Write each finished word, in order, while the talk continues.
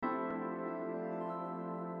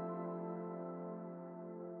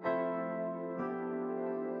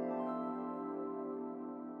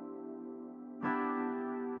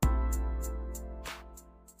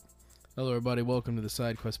Hello, everybody. Welcome to the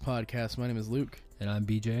Side Quest Podcast. My name is Luke. And I'm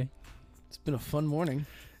BJ. It's been a fun morning.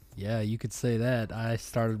 Yeah, you could say that. I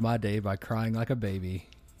started my day by crying like a baby.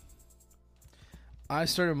 I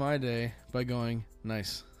started my day by going,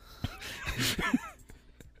 nice.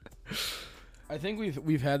 I think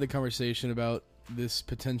we've had the conversation about this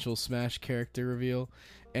potential Smash character reveal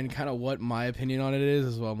and kind of what my opinion on it is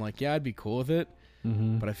as well. I'm like, yeah, I'd be cool with it.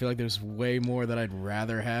 Mm-hmm. But I feel like there's way more that I'd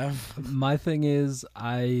rather have. My thing is,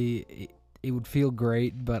 it would feel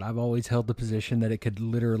great, but I've always held the position that it could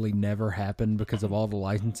literally never happen because of all the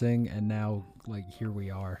licensing, and now, here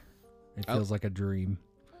we are. It feels like a dream.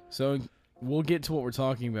 So, we'll get to what we're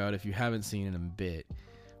talking about if you haven't seen it in a bit.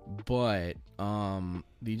 But,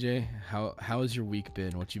 DJ, how has your week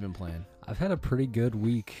been? What you been playing? I've had a pretty good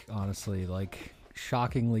week, honestly.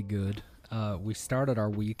 Shockingly good. We started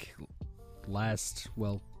our week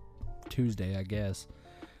Tuesday, I guess.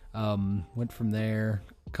 Went from there,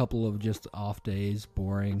 a couple of just off days,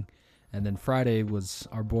 boring, and then Friday was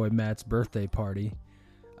our boy Matt's birthday party.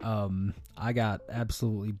 I got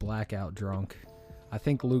absolutely blackout drunk. I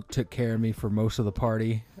think Luke took care of me for most of the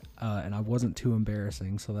party, and I wasn't too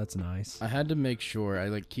embarrassing, so that's nice. I had to make sure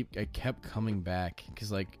I kept coming back because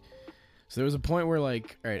so there was a point where all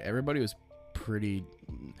right, everybody was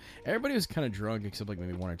kind of drunk except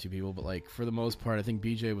maybe one or two people, but for the most part I think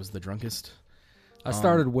BJ was the drunkest. I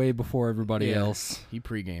started way before everybody else. He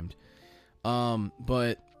pre-gamed.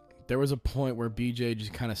 But there was a point where BJ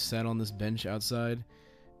just kind of sat on this bench outside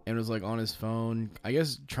and was on his phone, I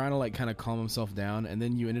guess trying to kind of calm himself down, and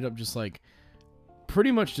then you ended up just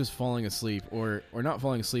pretty much just falling asleep, or not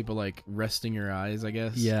falling asleep, but resting your eyes, I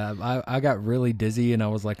guess. Yeah, I got really dizzy and I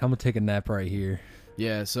was like, I'm gonna take a nap right here.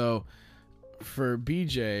 Yeah, so for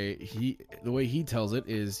BJ, the way he tells it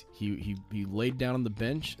is he laid down on the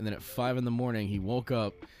bench, and then at 5 a.m. he woke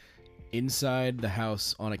up inside the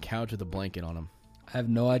house on a couch with a blanket on him. I have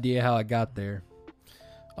no idea how I got there.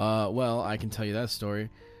 Well, I can tell you that story.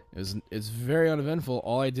 It's very uneventful.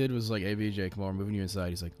 All I did was hey BJ, come on, we're moving you inside.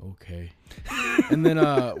 He's like, okay. And then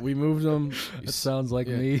we moved him. That sounds like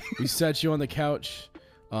me. We sat you on the couch.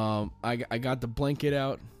 I got the blanket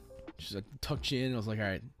out. Just tucked you in. I was like, all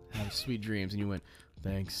right, have sweet dreams. And you went,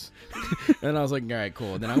 thanks. And I was like, all right,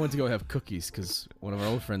 cool. And then I went to go have cookies because one of our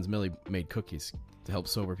old friends, Millie, made cookies to help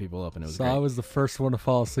sober people up, and it was great. I was the first one to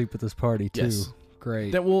fall asleep at this party too. Yes.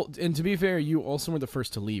 Great. And to be fair, you also were the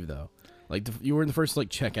first to leave though. You were the first to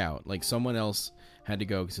check out. Someone else had to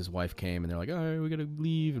go because his wife came, and they're like, all right, we gotta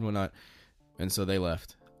leave and whatnot. And so they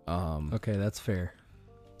left. Okay, that's fair.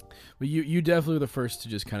 But you definitely were the first to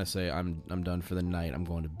just kind of say, I'm done for the night. I'm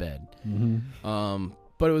going to bed. Mm-hmm.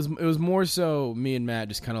 But it was more so me and Matt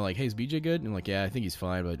just kind of hey, is BJ good? And yeah, I think he's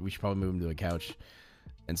fine, but we should probably move him to a couch.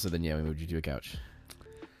 And so then, yeah, we moved you to a couch.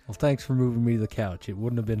 Well, thanks for moving me to the couch. It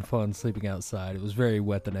wouldn't have been fun sleeping outside. It was very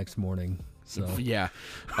wet the next morning. So yeah.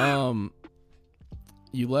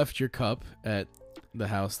 You left your cup at the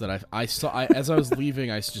house that I saw. As I was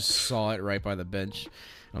leaving, I just saw it right by the bench.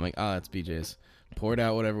 I'm like, that's BJ's. Poured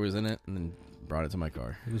out whatever was in it, and then brought it to my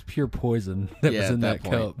car. It was pure poison that was in that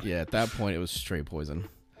cup. Yeah, at that point, it was straight poison.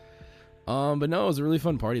 But no, it was a really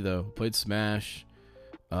fun party, though. Played Smash.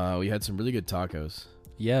 We had some really good tacos.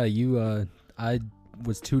 Yeah, I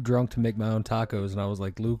was too drunk to make my own tacos, and I was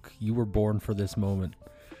like, Luke, you were born for this moment.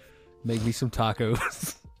 Make me some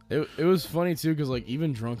tacos. It was funny, too, because,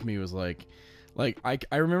 even drunk me was I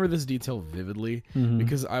remember this detail vividly,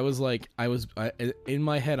 because I was in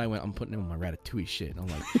my head, I went, I'm putting in my ratatouille shit. I'm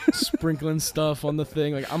sprinkling stuff on the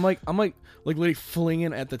thing. I'm literally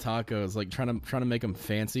flinging at the tacos, trying to make them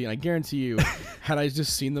fancy. And I guarantee you, had I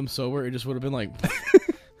just seen them sober, it just would have been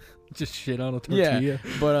just shit on a tortilla. Yeah,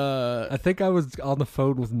 but I think I was on the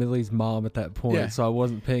phone with Millie's mom at that point, so I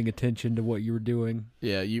wasn't paying attention to what you were doing.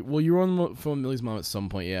 Yeah, you were on the phone with Millie's mom at some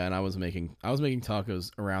point, yeah, and I was making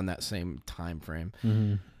tacos around that same time frame.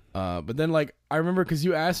 Mm-hmm. But then I remember because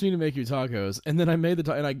you asked me to make you tacos, and then I made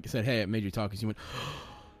and I said, hey, I made you tacos. You went,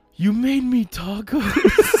 you made me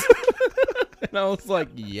tacos. And I was like,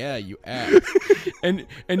 yeah, you asked. and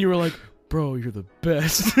you were like, bro, you're the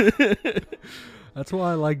best. That's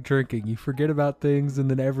why I like drinking. You forget about things,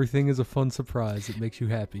 and then everything is a fun surprise. It makes you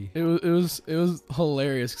happy. It was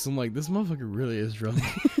hilarious because I'm like, this motherfucker really is drunk.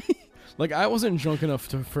 I wasn't drunk enough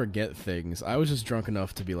to forget things. I was just drunk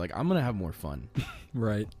enough to be I'm gonna have more fun.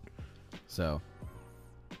 Right. So,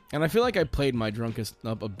 and I feel like I played my drunkest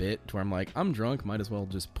up a bit to where I'm drunk, might as well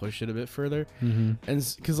just push it a bit further. Mm-hmm.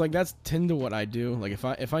 And because that's tend to what I do.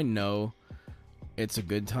 If I know it's a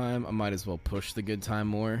good time, I might as well push the good time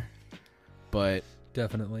more. But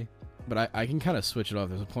definitely. but I can kind of switch it off.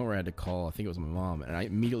 There's a point where I had to call. I think it was my mom, and I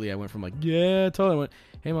went from like, yeah, totally. I went,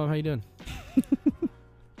 hey mom, how you doing?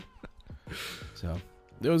 So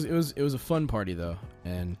it was a fun party though,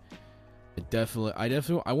 and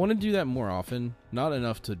I want to do that more often. Not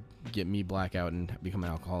enough to get me blackout and become an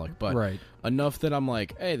alcoholic, but enough that I'm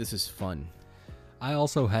like, hey, this is fun. I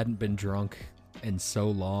also hadn't been drunk in so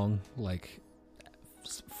long. Like,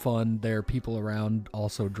 fun. There are people around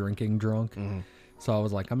also drinking drunk. Mm-hmm. So I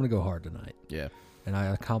was like, I'm going to go hard tonight. Yeah. And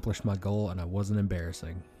I accomplished my goal, and I wasn't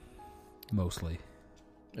embarrassing. Mostly.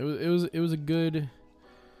 It was a good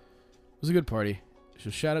party.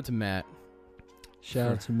 So shout out to Matt.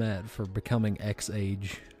 Shout out to Matt for becoming X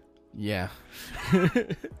age. Yeah.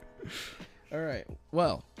 All right.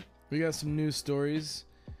 Well, we got some news stories.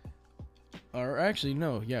 Or actually,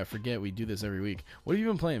 no. Yeah, forget we do this every week. What have you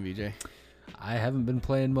been playing, VJ? I haven't been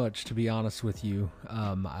playing much, to be honest with you.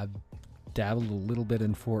 I've dabbled a little bit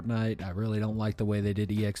in Fortnite. I really don't like the way they did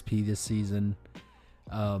EXP this season.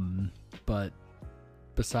 But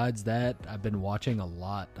besides that, I've been watching a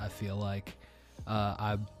lot, I feel like.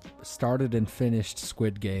 I started and finished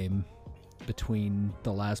Squid Game between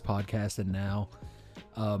the last podcast and now.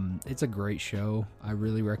 It's a great show. I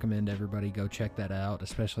really recommend everybody go check that out,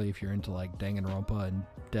 especially if you're into like Danganronpa and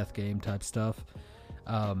Death Game type stuff.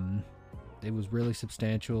 It was really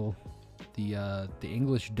substantial. The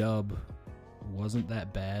English dub wasn't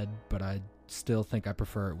that bad, but I still think I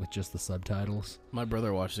prefer it with just the subtitles. My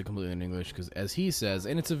brother watched it completely in English because, as he says,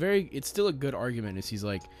 and it's still a good argument, is he's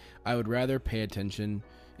like, I would rather pay attention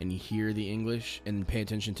and hear the English and pay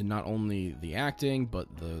attention to not only the acting but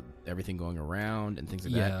the everything going around and things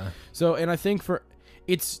like that. So, and I think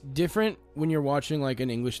it's different when you're watching like an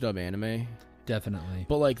English dub anime. Definitely.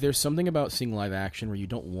 But like there's something about seeing live action where you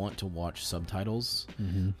don't want to watch subtitles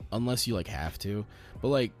unless you like have to. But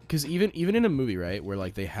like, because even in a movie, right, where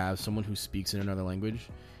like they have someone who speaks in another language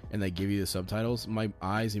and they give you the subtitles, my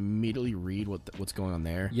eyes immediately read what's going on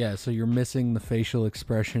there. Yeah, so you're missing the facial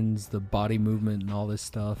expressions, the body movement, and all this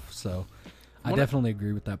stuff. So I definitely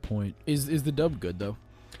agree with that point. Is the dub good though?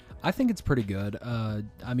 I think it's pretty good.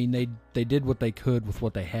 I mean, they did what they could with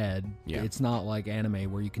what they had. Yeah. It's not like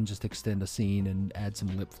anime where you can just extend a scene and add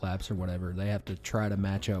some lip flaps or whatever. They have to try to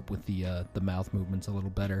match up with the mouth movements a little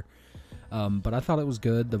better. But I thought it was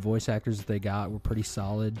good. The voice actors that they got were pretty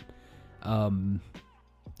solid.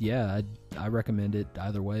 Yeah, I recommend it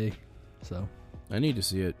either way. So I need to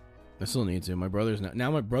see it. I still need to. My brother's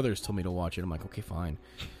my brother's told me to watch it. I'm like, okay, fine.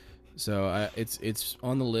 So it's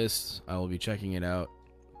on the list. I will be checking it out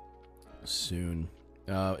soon.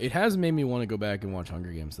 It has made me want to go back and watch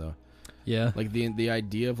Hunger Games though. Yeah, like the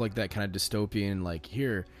idea of like that kind of dystopian, like,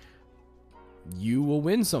 here you will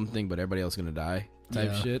win something but everybody else is gonna die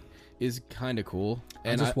type shit is kind of cool.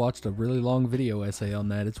 And I just watched a really long video essay on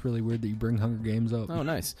that. It's really weird that you bring Hunger Games up. Oh,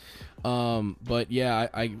 nice. But yeah,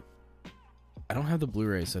 I don't have the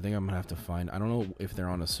Blu-ray, so I think I'm gonna have to find. I don't know if they're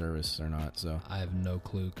on a service or not. So I have no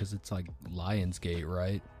clue because it's like Lionsgate,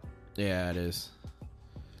 right? Yeah, it is.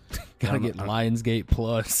 Gotta get Lionsgate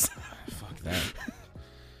Plus. Fuck that.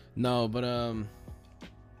 No, but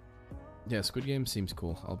yeah, Squid Game seems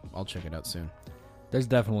cool. I'll check it out soon. There's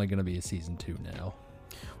definitely gonna be a season 2 now.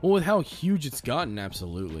 Well, with how huge it's gotten,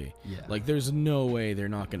 absolutely. Yeah. Like, there's no way they're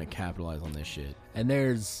not gonna capitalize on this shit. And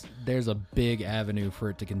there's a big avenue for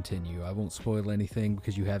it to continue. I won't spoil anything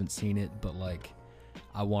because you haven't seen it, but like,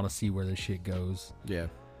 I want to see where this shit goes. Yeah.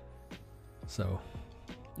 So.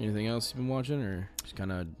 Anything else you've been watching, or just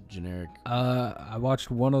kind of generic? I watched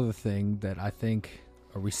one other thing that I think,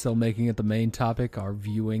 are we still making it the main topic, our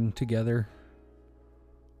viewing together?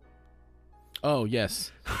 Oh,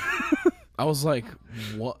 yes. I was like,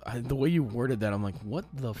 what? The way you worded that, I'm like, what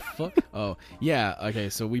the fuck? Oh, yeah. Okay,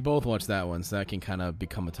 so we both watched that one, so that can kind of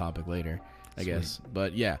become a topic later, I guess.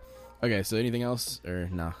 But yeah. Okay, so anything else, or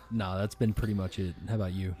nah? Nah, that's been pretty much it. How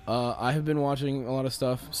about you? I have been watching a lot of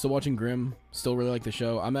stuff. Still watching Grimm. Still really like the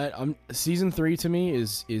show. I'm season 3 to me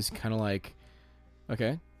is kind of like,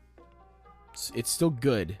 okay, it's still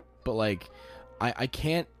good, but like, I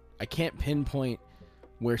can't pinpoint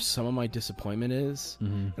where some of my disappointment is.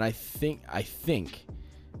 And I think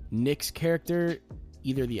Nick's character,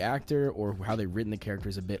 either the actor or how they've written the character,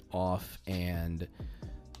 is a bit off, and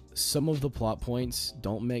some of the plot points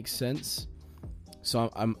don't make sense.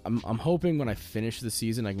 So I'm hoping when I finish the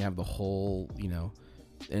season I can have the whole,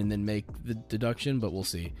 and then make the deduction, but we'll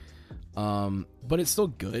see. But it's still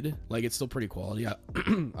good. Like, it's still pretty quality. I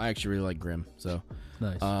actually really like Grimm, so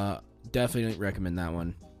nice. Definitely recommend that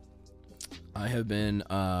one. I have been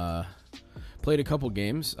played a couple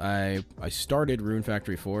games. I started Rune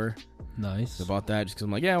Factory 4. Nice. So I bought that just because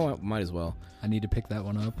I'm like, yeah, well, might as well. I need to pick that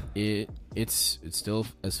one up. It's still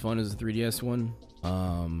as fun as the 3DS one.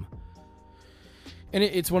 And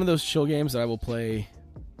it's one of those chill games that I will play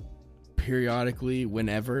periodically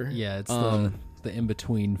whenever. Yeah, it's the in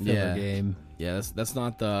between filler game. Yeah, that's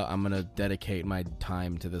not the I'm gonna dedicate my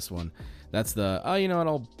time to this one. That's the you know what,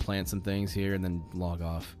 I'll plant some things here and then log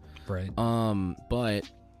off. Right. But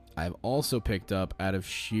I've also picked up, out of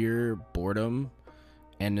sheer boredom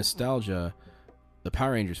and nostalgia, the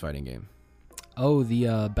Power Rangers fighting game. Oh,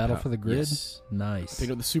 the Battle for the Grid? Yes. Nice.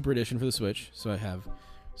 Picked up the Super Edition for the Switch, so I have...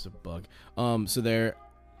 It's a bug. So there,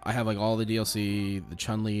 I have like all the DLC, the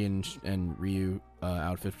Chun-Li and Ryu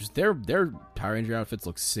outfits. Which their Power Ranger outfits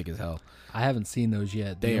look sick as hell. I haven't seen those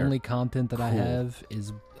yet. They the are only content that I cool. have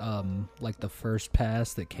is like the first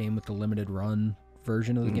pass that came with the limited run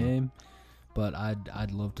version of the game. But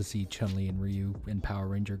I'd love to see Chun-Li and Ryu in Power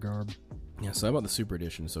Ranger garb. Yeah, so I bought the Super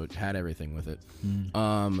Edition, so it had everything with it.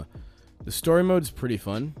 The story mode's pretty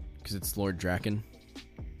fun because it's Lord Draken,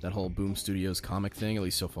 that whole Boom Studios comic thing, at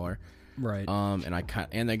least so far. Right.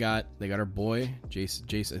 And they got our boy Jason.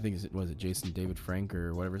 I think was it Jason David Frank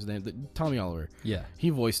or whatever his name. Tommy Oliver. Yeah. He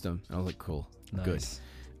voiced him. And I was like, cool, Nice.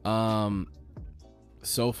 good.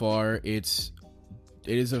 So far it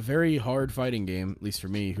is a very hard fighting game, at least for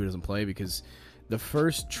me who doesn't play, because the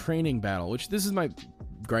first training battle, which this is my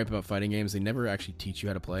gripe about fighting games, they never actually teach you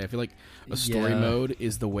how to play. I feel like a story mode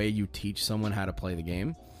is the way you teach someone how to play the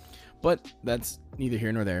game. But that's neither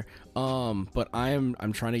here nor there. But I'm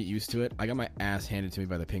trying to get used to it. I got my ass handed to me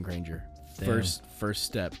by the Pink Ranger. Damn. First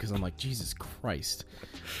step, because I'm like, Jesus Christ.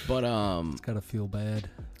 But It's gotta feel bad.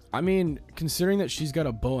 I mean, considering that she's got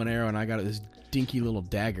a bow and arrow and I got this dinky little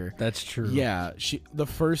dagger. That's true. Yeah, the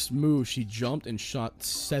first move, she jumped and shot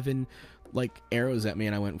 7 like arrows at me,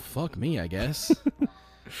 and I went, fuck me, I guess.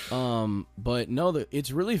 But no,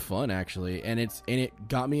 it's really fun actually, and it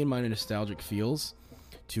got me in my nostalgic feels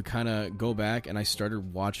to kind of go back, and I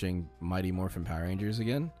started watching Mighty Morphin Power Rangers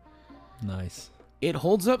again. Nice. It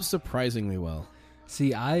holds up surprisingly well.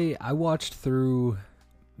 See, I watched through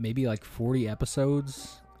maybe like 40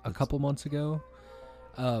 episodes a couple months ago.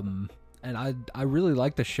 And I really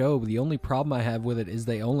like the show, but the only problem I have with it is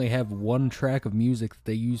they only have one track of music that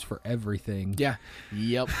they use for everything. Yeah.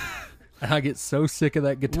 Yep. And I get so sick of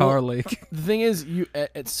that guitar lick. The thing is, you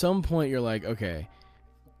at some point you're like, okay,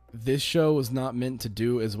 this show was not meant to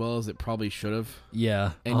do as well as it probably should have.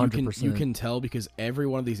 Yeah, and 100%. you can tell because every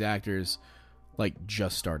one of these actors like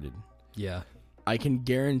just started. Yeah. I can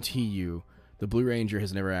guarantee you the Blue Ranger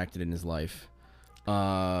has never acted in his life.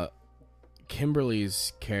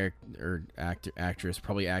 Kimberly's character or actress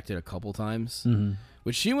probably acted a couple times,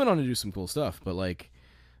 which she went on to do some cool stuff, but like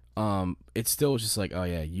it's still just like, oh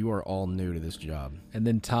yeah, you are all new to this job. And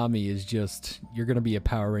then Tommy is just, you're gonna be a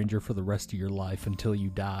Power Ranger for the rest of your life until you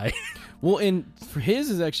die. Well, and for his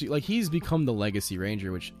is actually like he's become the Legacy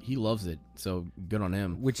Ranger, which he loves it, so good on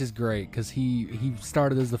him. Which is great because he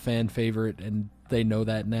started as the fan favorite, and they know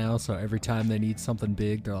that now. So every time they need something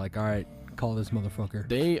big, they're like, all right, call this motherfucker.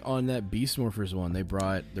 They, on that Beast Morphers one, they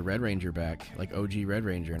brought the Red Ranger back, like OG Red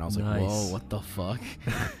Ranger, and I was like, whoa, what the fuck?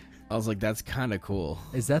 I was like, that's kind of cool.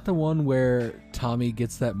 Is that the one where Tommy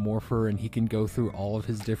gets that morpher and he can go through all of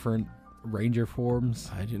his different Ranger forms?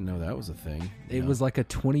 I didn't know that was a thing. It was like a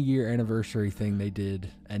 20-year anniversary thing they did,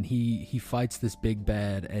 and he fights this big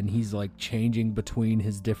bad, and he's like changing between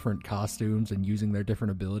his different costumes and using their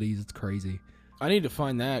different abilities. It's crazy. I need to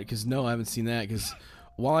find that, because no, I haven't seen that, because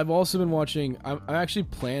while I've also been watching, I actually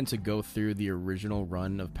plan to go through the original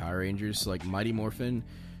run of Power Rangers, like Mighty Morphin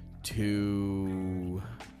to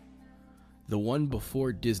the one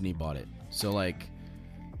before Disney bought it. So like,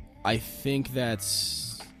 I think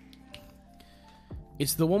it's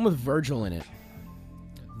the one with Virgil in it.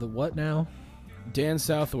 The what now? Dan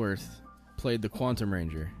Southworth played the Quantum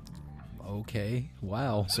Ranger. Okay,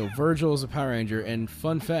 wow. So Virgil is a Power Ranger, and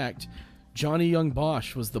fun fact, Johnny Young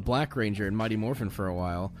Bosch was the Black Ranger in Mighty Morphin for a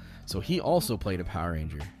while, so he also played a Power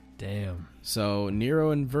Ranger. Damn. So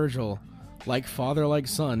Nero and Virgil, like father, like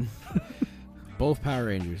son, both Power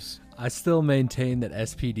Rangers. I still maintain that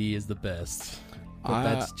SPD is the best, but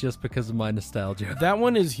that's just because of my nostalgia. That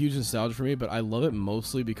one is huge nostalgia for me, but I love it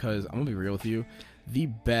mostly because, I'm going to be real with you, the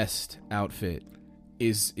best outfit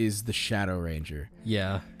is the Shadow Ranger.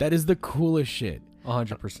 Yeah. That is the coolest shit.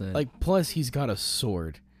 100%. Like, plus he's got a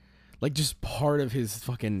sword. Like, just part of his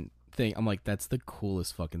fucking thing. I'm like, that's the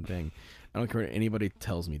coolest fucking thing. I don't care what anybody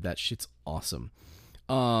tells me. That shit's awesome.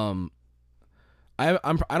 I don't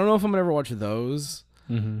know if I'm gonna ever watch those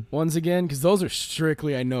ones again, because those are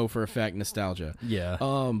strictly, I know for a fact, nostalgia. Yeah.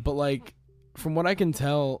 But like, from what I can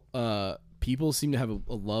tell, people seem to have a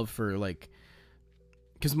love for like,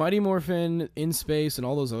 because Mighty Morphin, In Space, and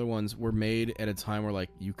all those other ones were made at a time where like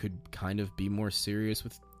you could kind of be more serious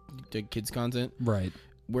with the kids content, right?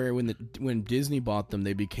 Where when Disney bought them,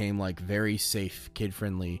 they became like very safe, kid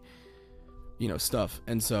friendly, stuff.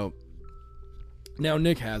 And so now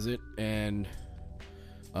Nick has it, and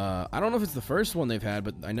I don't know if it's the first one they've had,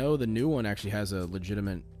 but I know the new one actually has a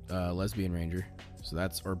legitimate lesbian ranger. So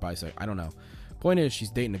that's, or bisexual, I don't know. Point is,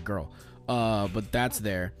 she's dating a girl, but that's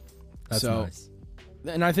there. That's so nice.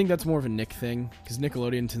 And I think that's more of a Nick thing, because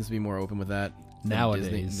Nickelodeon tends to be more open with that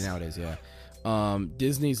Nowadays. Yeah.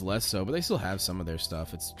 Disney's less so, but they still have some of their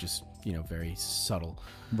stuff. It's just, very subtle.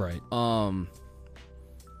 Right.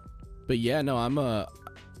 But yeah, no, I'm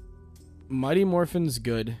Mighty Morphin's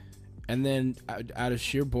good. And then out of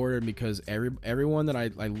sheer boredom, because everyone that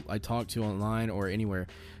I talk to online or anywhere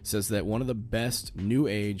says that one of the best new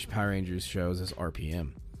age Power Rangers shows is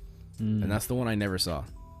RPM. And that's the one I never saw.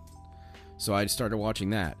 So I started watching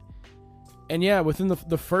that. And yeah, within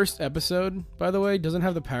the first episode, by the way, doesn't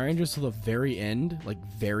have the Power Rangers till the very end, like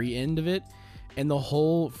very end of it. And the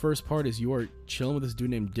whole first part is you are chilling with this dude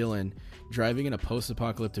named Dylan, driving in a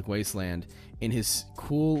post-apocalyptic wasteland in his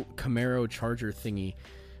cool Camaro Charger thingy,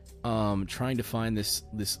 trying to find this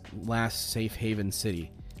last safe haven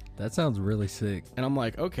city. That sounds really sick. And I'm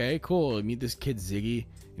like, okay, cool. I meet this kid Ziggy,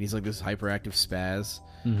 and he's like this hyperactive spaz.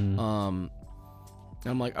 Mm-hmm.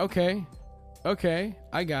 I'm like, okay,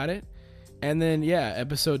 I got it. And then yeah,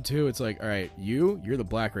 episode 2, it's like, all right, you're the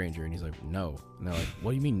Black Ranger, and he's like, no. And they're like,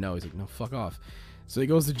 what do you mean no? He's like, no, fuck off. So he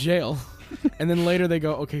goes to jail, and then later they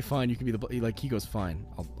go, okay, fine, you can be he goes, fine,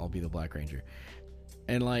 I'll be the Black Ranger.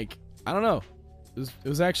 And like, I don't know, it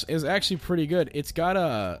was actually pretty good. It's got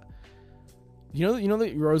a, you know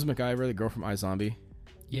the Rose McIver, the girl from iZombie?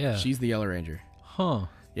 Yeah, she's the Yellow Ranger. Huh.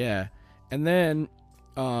 Yeah. And then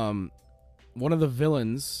one of the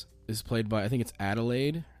villains is played by, I think it's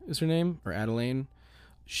Adelaide is her name, or Adeline.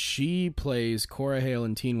 She plays Cora Hale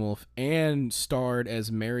in Teen Wolf and starred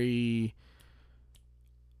as Mary,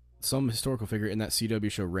 some historical figure in that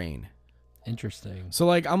CW show Rain. Interesting. So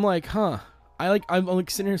like, I'm like, huh. I'm like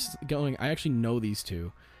sitting here going, I actually know these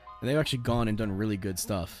two, and they've actually gone and done really good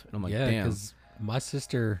stuff. And I'm like, yeah, damn. because my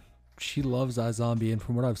sister, she loves iZombie, and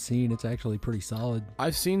from what I've seen, it's actually pretty solid.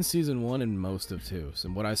 I've seen season 1 and most of 2, so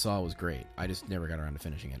what I saw was great. I just never got around to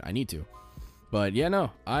finishing it. I need to. But yeah,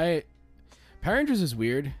 no, Power Rangers is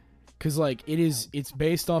weird, because like it's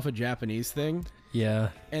based off a Japanese thing. Yeah.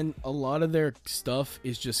 And a lot of their stuff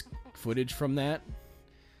is just footage from that.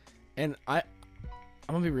 And I'm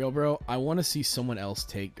gonna be real, bro. I want to see someone else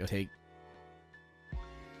take.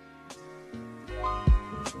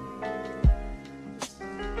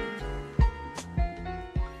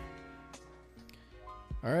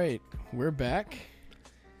 All right, we're back.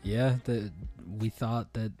 Yeah, we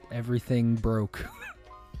thought that everything broke.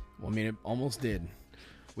 Well, I mean, it almost did.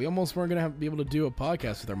 We almost weren't gonna be able to do a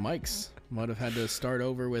podcast with our mics. Might have had to start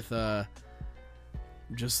over with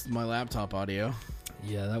just my laptop audio.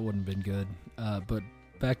 Yeah, that wouldn't have been good. But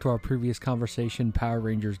back to our previous conversation, Power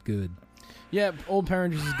Rangers good. Yeah, old Power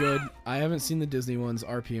Rangers is good. I haven't seen the Disney ones.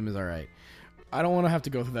 RPM is all right. I don't want to have to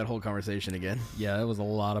go through that whole conversation again. Yeah, it was a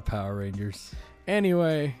lot of Power Rangers.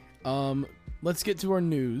 Anyway, let's get to our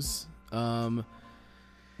news. Let me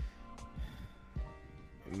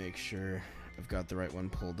make sure I've got the right one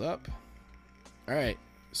pulled up. All right,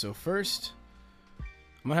 so first,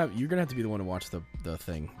 you're gonna have to be the one to watch the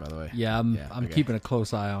thing, by the way. Yeah, I'm okay. Keeping a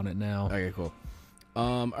close eye on it now. Okay, cool.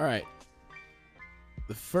 All right.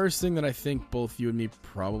 The first thing that I think both you and me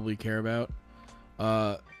probably care about,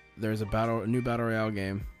 there's a new battle royale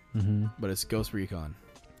game, but it's Ghost Recon.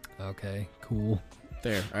 Okay, cool.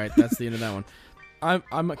 There. All right, that's the end of that one.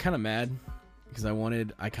 I'm kind of mad because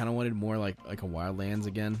I kind of wanted more like a Wildlands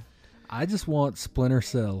again. I just want Splinter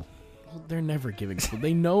Cell. Well, they're never giving.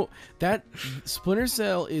 They know that Splinter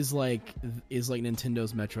Cell is like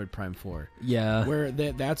Nintendo's Metroid Prime 4. Yeah, where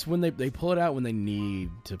that's when they pull it out when they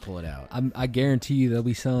need to pull it out. I guarantee you they'll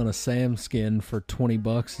be selling a Sam skin for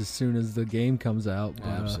 $20 as soon as the game comes out. But,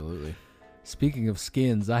 absolutely. Speaking of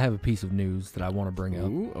skins, I have a piece of news that I want to bring up.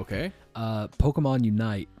 Ooh, okay. Pokemon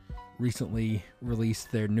Unite recently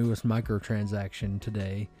released their newest microtransaction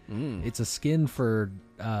today. It's a skin for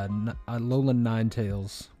Alolan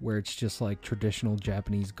Ninetales, where it's just like traditional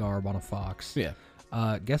Japanese garb on a fox. Yeah.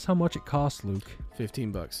 Guess how much it costs, Luke?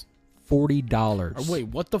 $15. $40. Oh, wait,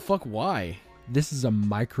 what the fuck? Why? This is a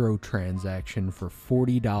microtransaction for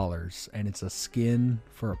 $40, and it's a skin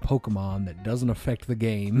for a Pokemon that doesn't affect the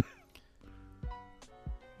game.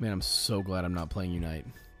 Man, I'm so glad I'm not playing Unite.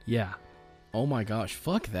 Yeah. Oh my gosh,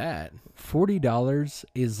 fuck that. $40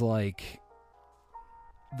 is like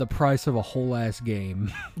the price of a whole ass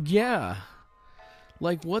game. Yeah.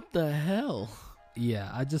 Like, what the hell? Yeah,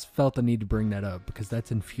 I just felt the need to bring that up because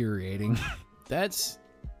that's infuriating.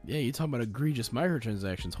 Yeah, you're talking about egregious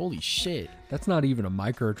microtransactions. Holy shit. That's not even a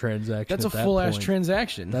microtransaction. That's a full-ass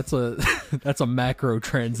transaction. That's a macro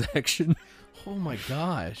transaction. Oh my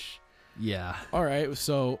gosh. Yeah. All right,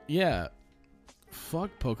 so, yeah. Fuck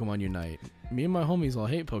Pokemon Unite. Me and my homies all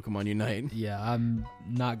hate Pokemon Unite. Yeah, I'm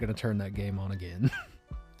not going to turn that game on again.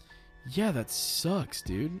 Yeah, that sucks,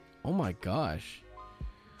 dude. Oh my gosh.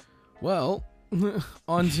 Well,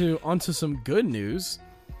 onto some good news.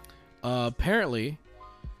 Apparently,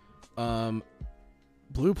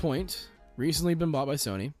 Blue Point recently been bought by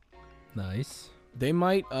Sony. Nice. They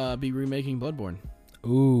might be remaking Bloodborne.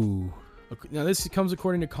 Ooh. Now, this comes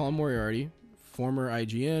according to Colin Moriarty, former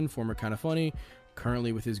IGN, former Kinda Funny,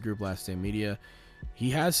 currently with his group Last Stand Media. He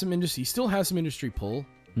still has some industry pull.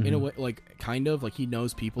 In a way, like, kind of, like, he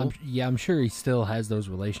knows people. I'm sure he still has those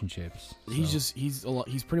relationships. So.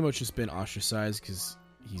 He's pretty much just been ostracized because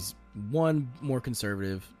he's, one, more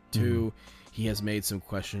conservative, two, he has made some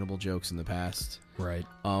questionable jokes in the past. Right.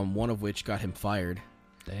 One of which got him fired.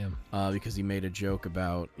 Damn. Because he made a joke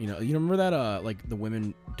about, you remember that, like, the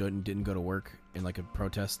women didn't go to work in, like, a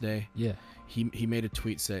protest day? Yeah. He made a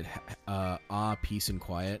tweet said, peace and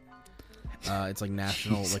quiet. It's like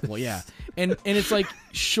national, like, well, yeah, and it's like,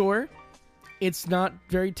 sure, it's not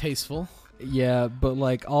very tasteful. Yeah, but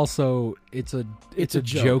like also it's a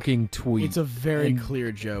joking tweet. It's a very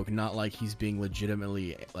clear joke, not like he's being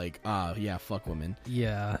legitimately like, yeah, fuck women.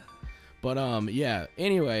 Yeah, but yeah.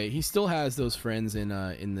 Anyway, he still has those friends in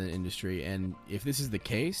the industry, and if this is the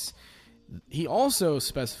case, he also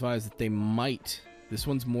specifies that they might. This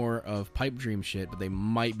one's more of pipe dream shit, but they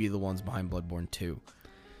might be the ones behind Bloodborne 2.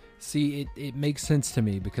 See, it makes sense to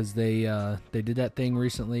me because they did that thing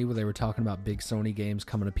recently where they were talking about big Sony games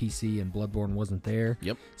coming to PC and Bloodborne wasn't there.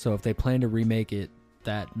 Yep. So if they plan to remake it,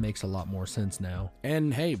 that makes a lot more sense now.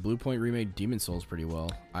 And hey, Blue Point remade Demon Souls pretty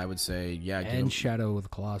well. I would say, yeah. And Shadow of the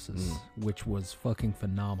Colossus, which was fucking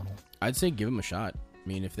phenomenal. I'd say give them a shot. I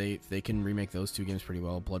mean, if they can remake those two games pretty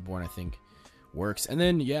well, Bloodborne, I think, works. And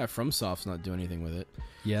then, yeah, FromSoft's not doing anything with it.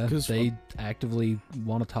 Yeah, because they actively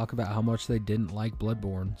want to talk about how much they didn't like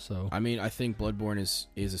Bloodborne. So I mean, I think Bloodborne is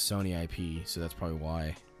a Sony IP, so that's probably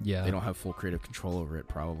why. Yeah, they don't have full creative control over it,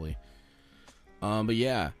 probably. But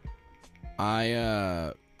yeah,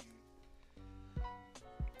 I'm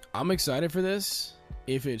excited for this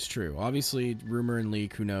if it's true. Obviously, rumor and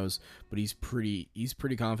leak, who knows? But he's pretty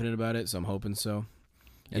confident about it, so I'm hoping so.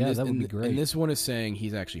 And yeah, that would be great. And this one is saying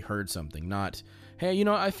he's actually heard something, not, hey,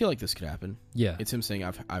 I feel like this could happen. Yeah, it's him saying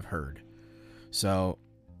I've heard. So,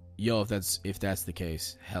 if that's the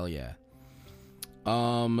case, hell yeah.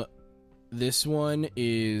 This one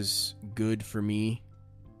is good for me.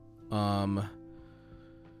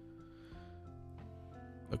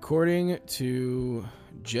 According to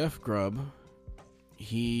Jeff Grubb,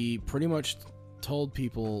 he pretty much told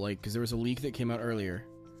people, like, because there was a leak that came out earlier.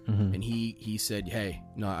 And he said, hey,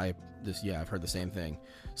 no, I've heard the same thing.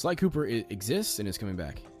 Sly Cooper exists and is coming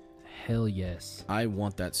back. Hell yes. I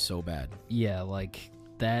want that so bad. Yeah, like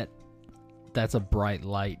that's a bright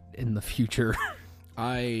light in the future.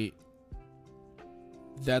 That's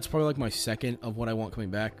probably like my second of what I want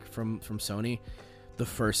coming back from Sony. The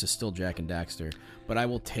first is still Jak and Daxter, but I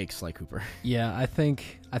will take Sly Cooper. Yeah, I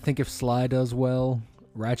think if Sly does well,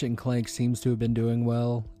 Ratchet and Clank seems to have been doing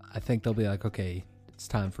well. I think they'll be like, okay, it's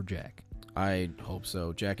time for Jak. I hope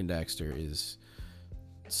so. Jak and Daxter is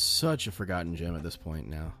such a forgotten gem at this point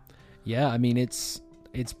now. Yeah, I mean it's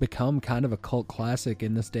become kind of a cult classic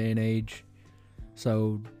in this day and age.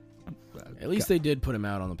 So at least they did put them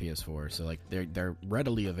out on the PS4, so like they're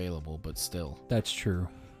readily available, but still. That's true.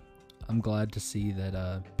 I'm glad to see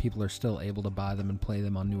that people are still able to buy them and play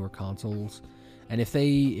them on newer consoles. And if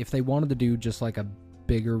they wanted to do just like a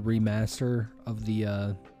bigger remaster of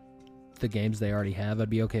the games they already have, I'd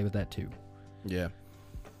be okay with that too. Yeah.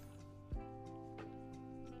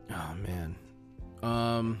 Oh man.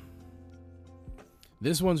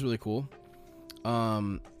 This one's really cool.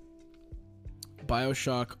 BioShock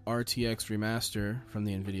RTX remaster from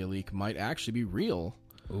the Nvidia leak might actually be real.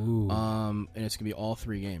 Ooh. And it's gonna be all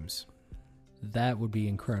 3 games. That would be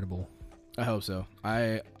incredible. I hope so.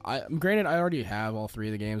 I granted I already have all 3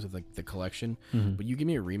 of the games with like the collection, but you give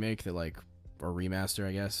me a remake that like, or remaster,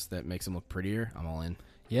 I guess, that makes them look prettier, I'm all in.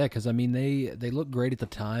 Yeah, because I mean they look great at the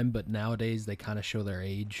time, but nowadays they kind of show their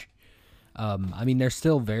age. I mean they're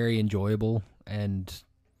still very enjoyable and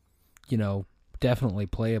definitely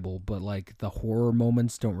playable, but like the horror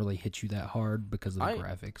moments don't really hit you that hard because of the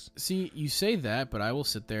graphics. See, you say that, but I will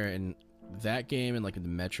sit there and that game and like the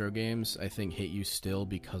Metro games, I think hit you still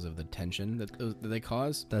because of the tension that they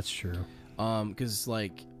cause. That's true. Because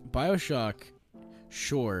like BioShock,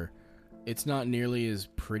 sure, it's not nearly as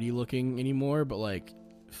pretty looking anymore, but like,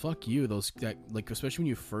 fuck you, especially when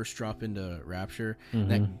you first drop into Rapture,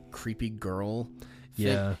 that creepy girl.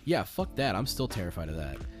 Yeah, fuck that. I'm still terrified of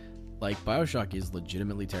that. Like, BioShock is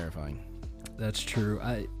legitimately terrifying. That's true.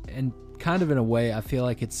 And kind of in a way, I feel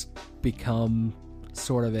like it's become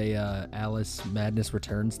sort of a Alice Madness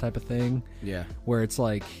Returns type of thing. Yeah. Where it's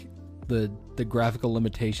like the graphical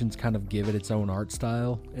limitations kind of give it its own art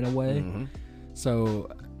style in a way. So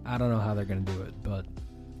I don't know how they're going to do it, but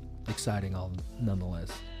exciting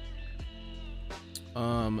nonetheless.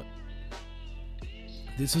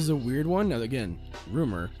 This is a weird one. Now, again,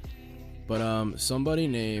 rumor, but somebody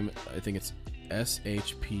named, I think it's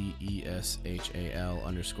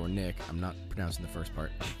SHPESHAL_Nick, I'm not pronouncing the first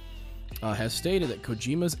part, has stated that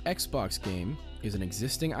Kojima's Xbox game is an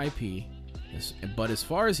existing IP, but as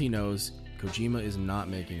far as he knows, Kojima is not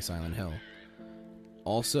making Silent Hill.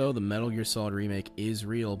 Also, the Metal Gear Solid remake is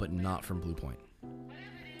real, but not from Bluepoint.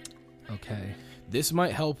 Okay. This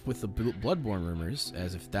might help with the Bloodborne rumors,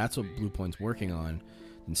 as if that's what Bluepoint's working on,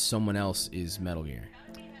 then someone else is Metal Gear.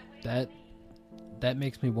 That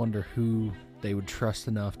makes me wonder who they would trust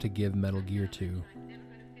enough to give Metal Gear to.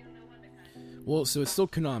 Well, so it's still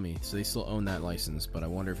Konami, so they still own that license, but I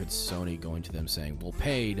wonder if it's Sony going to them saying, we'll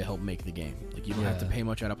pay to help make the game. Like, you don't have to pay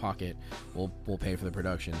much out of pocket, we'll pay for the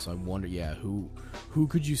production. So I wonder, who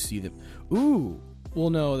could you see that? Ooh!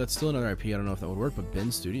 Well, no, that's still another IP, I don't know if that would work, but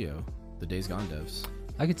Ben Studio, the Days Gone devs.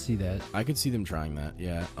 I could see that. I could see them trying that,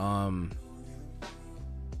 yeah.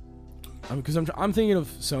 Because I'm thinking of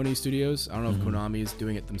Sony Studios. I don't know if Konami is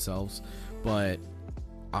doing it themselves, but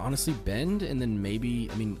honestly, Bend, and then maybe,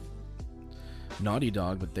 Naughty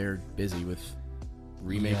Dog, but they're busy with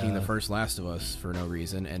remaking the first Last of Us for no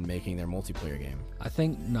reason and making their multiplayer game. I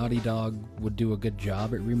think Naughty Dog would do a good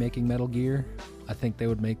job at remaking Metal Gear. I think they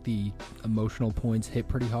would make the emotional points hit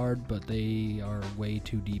pretty hard, but they are way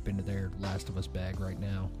too deep into their Last of Us bag right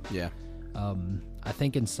now. Yeah. I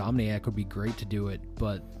think Insomniac would be great to do it,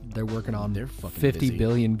 but they're working on 50 busy.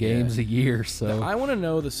 billion games a year, so... I want to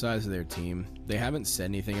know the size of their team. They haven't said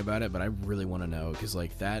anything about it, but I really want to know, because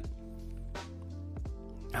like that...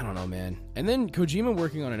 I don't know, man. And then Kojima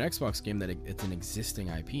working on an Xbox game that it's an existing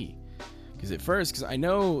IP. Because at first, because I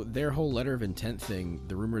know their whole letter of intent thing,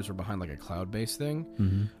 the rumors were behind like a cloud-based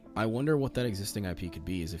thing. I wonder what that existing IP could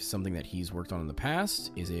be. Is it something that he's worked on in the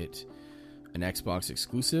past? Is it an Xbox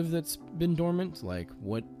exclusive that's been dormant? Like,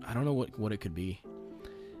 what? I don't know what it could be.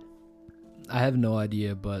 I have no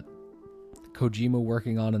idea, but Kojima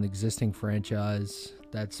working on an existing franchise,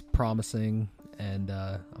 that's promising, and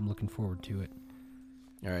I'm looking forward to it.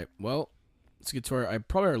 All right, well, let's get to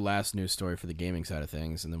our last news story for the gaming side of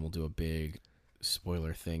things, and then we'll do a big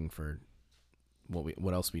spoiler thing for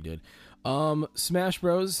what else we did. Smash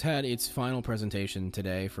Bros. Had its final presentation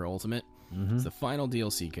today for Ultimate. It's the final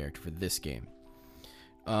DLC character for this game.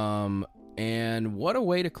 And what a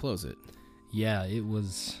way to close it. Yeah, it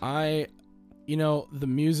was... the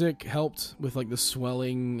music helped with like the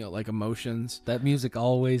swelling like emotions. That music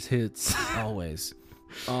always hits. Always.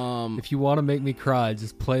 If you want to make me cry,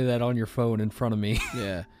 just play that on your phone in front of me.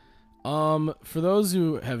 Yeah. For those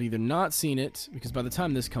who have either not seen it, because by the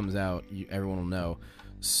time this comes out, everyone will know,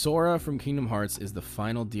 Sora from Kingdom Hearts is the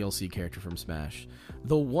final DLC character from Smash.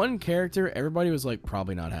 The one character everybody was like,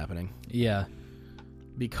 probably not happening. Yeah.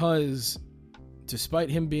 Because despite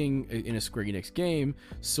him being in a Square Enix game,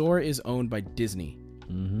 Sora is owned by Disney.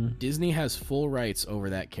 Disney has full rights over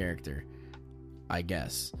that character, I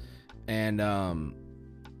guess. And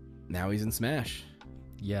now he's in Smash.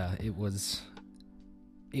 Yeah, it was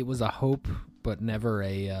a hope, but never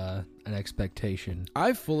an expectation.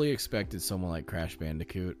 I fully expected someone like Crash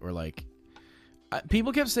Bandicoot or like...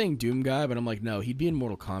 people kept saying Doom Guy, but I'm like, no, he'd be in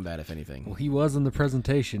Mortal Kombat if anything. Well, he was in the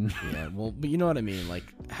presentation. Yeah, well, but you know what I mean? Like,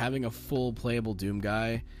 having a full playable Doom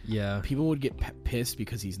Guy, yeah, people would get pissed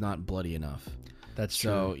because he's not bloody enough. That's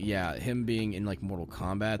true. So, yeah, him being in like Mortal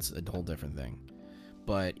Kombat's a whole different thing.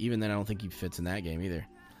 But even then, I don't think he fits in that game either.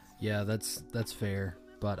 Yeah, that's fair.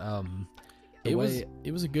 But it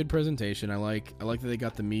was a good presentation. I like that they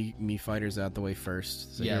got the me fighters out the way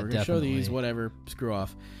first. So yeah, we're gonna show these, whatever, screw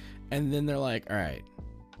off. And then they're like, all right,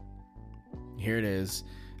 here it is.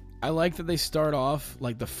 I like that they start off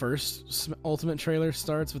like the first Ultimate trailer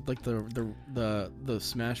starts with like the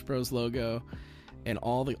Smash Bros logo, and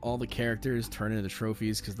all the characters turn into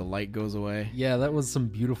trophies because the light goes away. Yeah, that was some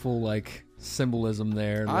beautiful like symbolism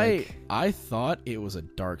there. I thought it was a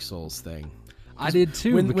Dark Souls thing. I did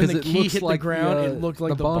too. When because the it key looks hit like the ground, it looked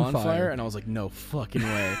like the bonfire, and and I was like, no fucking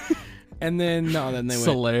way. And then then they went.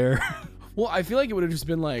 Solaire. Well, I feel like it would have just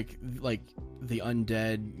been like the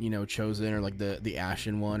undead, chosen, or like the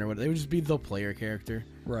ashen one, or what. They would just be the player character,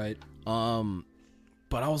 Right.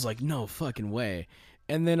 But I was like, no fucking way.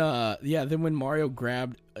 And then then when Mario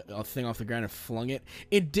grabbed a thing off the ground and flung it,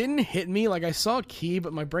 it didn't hit me. Like, I saw a key,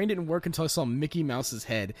 but my brain didn't work until I saw Mickey Mouse's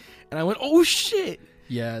head, and I went, oh shit.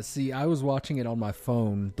 Yeah. See, I was watching it on my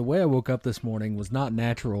phone. The way I woke up this morning was not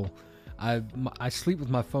natural. I sleep with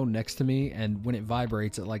my phone next to me, and when it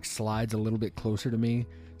vibrates, it like slides a little bit closer to me.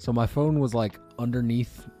 So my phone was like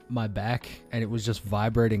underneath my back, and it was just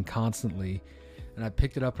vibrating constantly. And I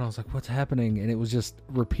picked it up, and I was like, "What's happening?" And it was just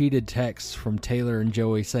repeated texts from Taylor and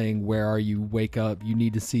Joey saying, "Where are you? Wake up! You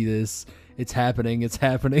need to see this. It's happening! It's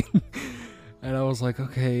happening!" And I was like,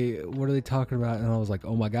 "Okay, what are they talking about?" And I was like,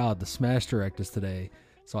 "Oh my God, the Smash Direct is today."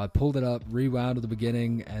 So I pulled it up, rewound to the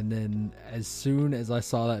beginning, and then as soon as I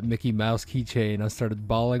saw that Mickey Mouse keychain, I started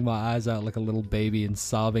bawling my eyes out like a little baby and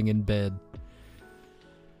sobbing in bed.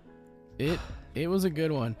 It was a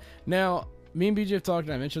good one. Now, me and BJ have talked,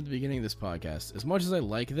 and I mentioned at the beginning of this podcast, as much as I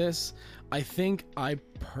like this, I think I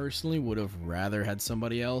personally would have rather had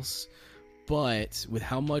somebody else, but with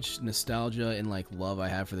how much nostalgia and like love I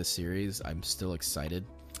have for the series, I'm still excited.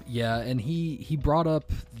 Yeah, and he brought up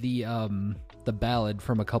the ballad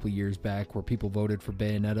from a couple years back where people voted for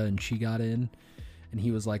Bayonetta and she got in, and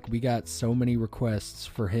he was like, we got so many requests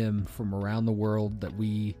for him from around the world that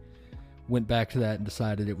we went back to that and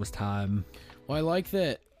decided it was time. Well, I like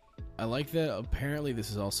that apparently this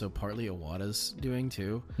is also partly Iwata's doing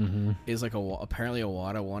too. Mm-hmm. Is like apparently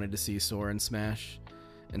Iwata wanted to see Sora in Smash,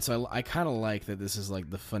 and so I kind of like that this is like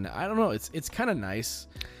the fun. I don't know, it's kind of nice.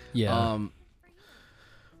 Yeah.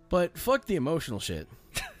 But fuck the emotional shit.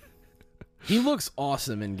 He looks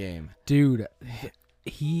awesome in game. Dude,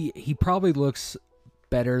 he probably looks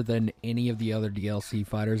better than any of the other DLC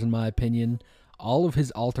fighters, in my opinion. All of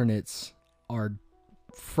his alternates are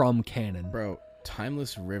from canon. Bro,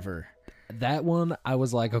 Timeless River. That one, I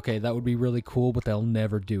was like, okay, that would be really cool, but they'll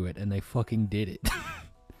never do it, and they fucking did it.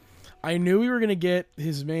 I knew we were going to get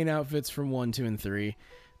his main outfits from 1, 2, and 3.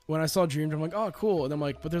 When I saw Dream, I'm like, oh, cool. And I'm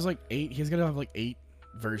like, but there's like 8. He's going to have like 8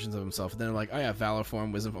 versions of himself. And then I'm like, oh yeah, Valor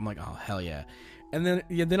Form, Wisdom. I'm like, oh hell yeah. And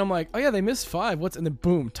then I'm like, oh yeah, they missed 5. And then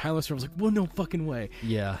boom, Timeless River. I was like, well, no fucking way.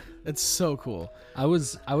 Yeah, it's so cool. I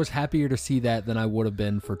was happier to see that than I would have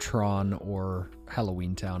been for Tron or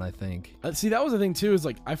Halloween Town, I think. See, that was the thing too, is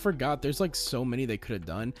like I forgot there's like so many they could have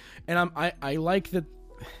done, and I like that.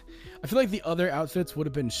 I feel like the other outfits would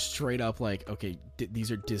have been straight up like, okay,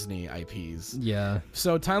 these are Disney IPs. Yeah.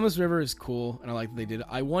 So Timeless River is cool, and I like that they did it.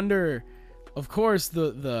 I wonder, of course,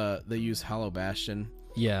 they use Hollow Bastion.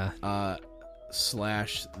 Yeah.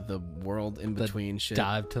 Slash the world in between shit.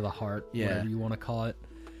 Dive to the heart, whatever you want to call it.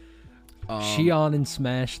 Xion in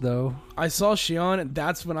Smash, though. I saw Xion, and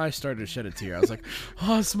that's when I started to shed a tear. I was like,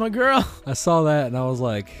 oh, it's my girl. I saw that, and I was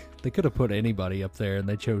like, they could have put anybody up there, and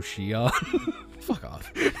they chose Xion. Fuck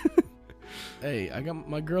off. Hey,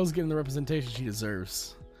 my girl's getting the representation she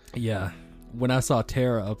deserves. Yeah. When I saw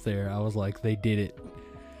Terra up there, I was like, they did it.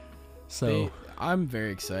 So I'm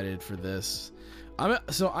very excited for this.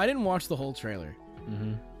 So I didn't watch the whole trailer.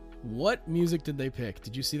 Mm-hmm. What music did they pick?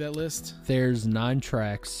 Did you see that list? There's 9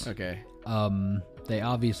 tracks. Okay. They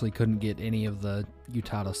obviously couldn't get any of the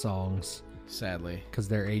Utada songs. Sadly. Because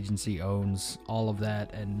their agency owns all of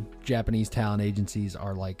that, and Japanese talent agencies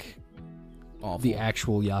are like awful. The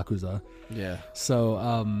actual Yakuza. Yeah.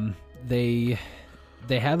 So, they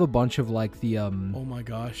have a bunch of like the Oh my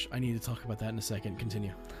gosh, I need to talk about that in a second.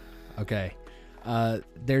 Continue. Okay.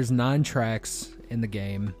 There's 9 tracks in the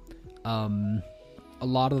game. A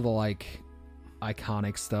lot of the like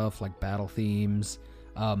iconic stuff like battle themes,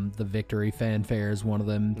 the victory fanfare is one of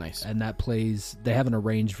them. Nice. And that plays, they have an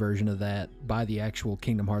arranged version of that by the actual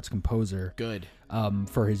Kingdom Hearts composer. Good.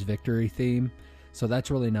 For his victory theme. So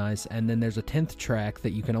that's really nice. And then there's a 10th track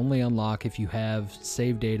that you can only unlock if you have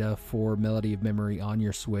save data for Melody of Memory on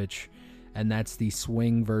your Switch. And that's the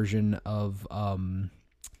swing version of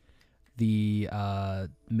the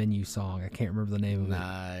menu song. I can't remember the name of it.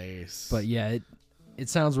 Nice. But yeah, it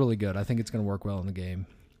sounds really good. I think it's going to work well in the game.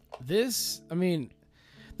 This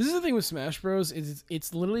is the thing with Smash Bros.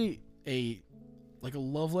 It's literally a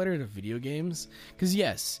love letter to video games. Because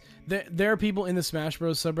yes, there are people in the Smash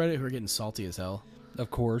Bros. Subreddit who are getting salty as hell.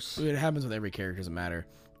 Of course. It happens with every character, doesn't matter.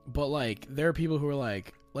 But like, there are people who are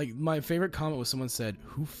like my favorite comment was someone said,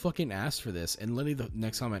 "Who fucking asked for this?" And literally the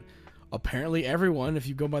next comment, apparently everyone, if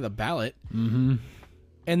you go by the ballot. Mm-hmm.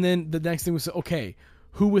 And then the next thing was, okay,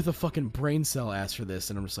 who with a fucking brain cell asked for this?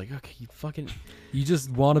 And I'm just like, okay, You just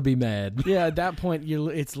want to be mad. Yeah, at that point,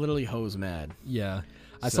 it's literally hose mad. Yeah.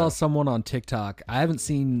 I saw someone on TikTok. I haven't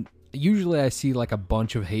seen... Usually I see like a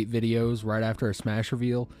bunch of hate videos right after a Smash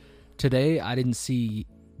reveal. Today, I didn't see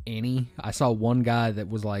any. I saw one guy that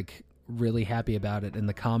was like really happy about it, and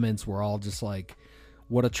the comments were all just like,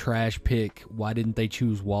 what a trash pick. Why didn't they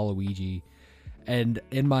choose Waluigi? And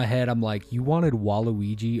in my head, I'm like, you wanted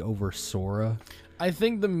Waluigi over Sora? I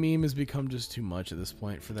think the meme has become just too much at this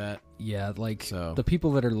point for that. Yeah, like the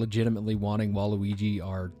people that are legitimately wanting Waluigi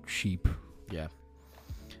are sheep. Yeah.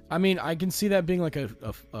 I mean, I can see that being like a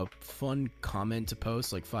fun comment to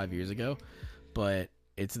post like 5 years ago, but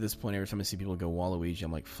it's at this point, every time I see people go Waluigi,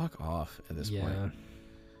 I'm like, fuck off at this point.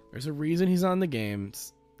 There's a reason he's on the game.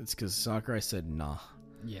 It's because Sakurai said nah.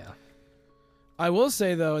 Yeah. I will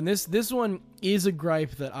say, though, and this one is a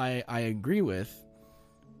gripe that I agree with.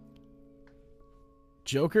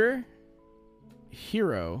 Joker,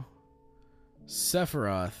 Hero,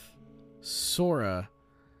 Sephiroth, Sora.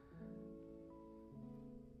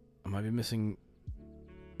 I might be missing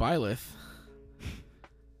Byleth.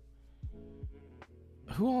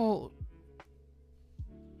 Who all...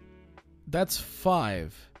 That's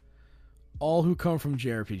 5. All who come from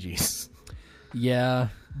JRPGs. Yeah,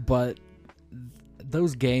 but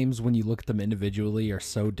those games, when you look at them individually, are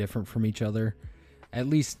so different from each other. At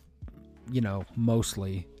least,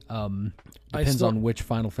 mostly. Depends on which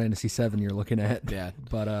Final Fantasy VII you're looking at. Yeah.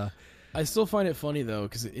 But I still find it funny, though,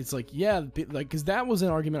 because it's like, yeah, like, because that was an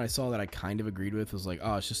argument I saw that I kind of agreed with. Was like,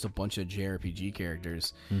 oh, it's just a bunch of JRPG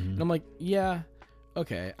characters. Mm-hmm. And I'm like, yeah,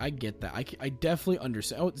 okay, I get that. I definitely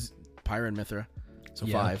understand. Oh, it's Pyra and Mithra. So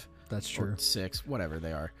 5. That's true. Or 6, whatever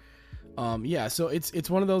they are. Yeah, so it's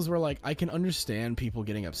one of those where, like, I can understand people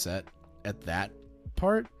getting upset at that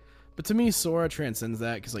part. But to me, Sora transcends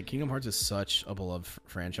that because, like, Kingdom Hearts is such a beloved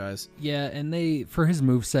franchise. Yeah, and for his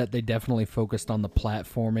moveset, they definitely focused on the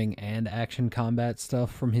platforming and action combat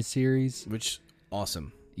stuff from his series. Which,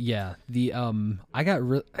 awesome. Yeah, this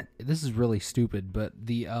is really stupid, but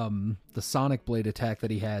the Sonic Blade attack that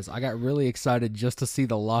he has, I got really excited just to see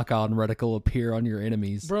the lock-on reticle appear on your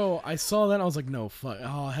enemies. Bro, I saw that and I was like, no, fuck.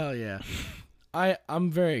 Oh, hell yeah. I'm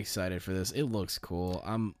very excited for this. It looks cool.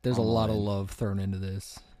 There's a lot of love thrown into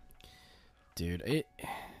this. Dude,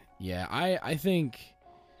 I think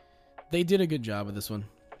they did a good job with this one.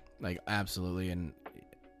 Like, absolutely, and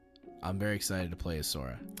I'm very excited to play as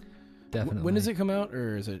Sora. Definitely. When does it come out,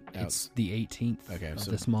 or is it out? It's the 18th of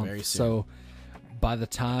so this month. very soon. So by the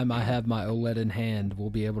time I have my OLED in hand, we'll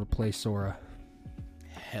be able to play Sora.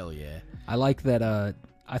 Hell yeah. I like that.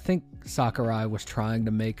 I think Sakurai was trying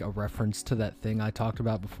to make a reference to that thing I talked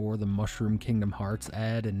about before, the Mushroom Kingdom Hearts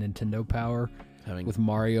ad and Nintendo Power. With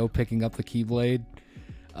Mario picking up the Keyblade.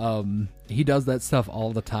 He does that stuff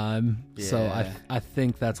all the time. Yeah. So I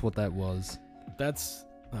think that's what that was. That's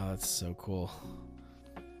so cool.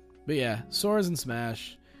 But yeah, Sora's in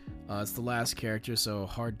Smash. It's the last character, so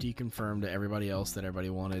hard deconfirm to everybody else that everybody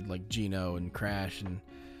wanted, like Geno and Crash and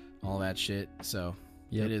all that shit. So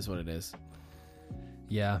It is what it is.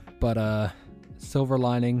 Yeah, but silver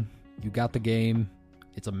lining, you got the game.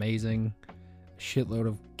 It's amazing. Shitload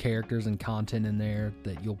of characters and content in there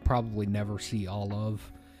that you'll probably never see all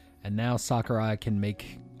of. And now Sakurai can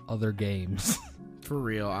make other games. For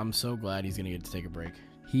real, I'm so glad he's going to get to take a break.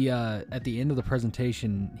 He, at the end of the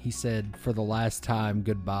presentation, he said, for the last time,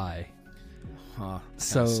 goodbye. Huh,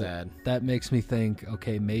 so sad. That makes me think,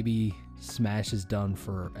 okay, maybe Smash is done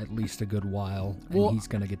for at least a good while, and he's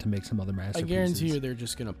going to get to make some other masterpieces. I guarantee you they're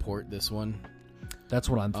just going to port this one. That's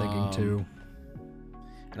what I'm thinking, too.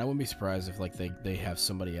 And I wouldn't be surprised if like they have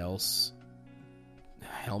somebody else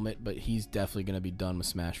helmet, but he's definitely going to be done with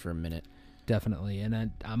Smash for a minute. Definitely,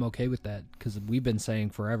 and I'm okay with that because we've been saying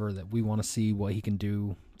forever that we want to see what he can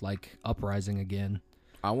do, like Uprising again.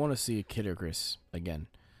 I want to see Kid Icarus again.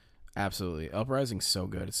 Absolutely, Uprising's so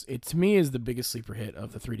good. It to me is the biggest sleeper hit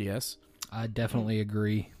of the 3DS. I definitely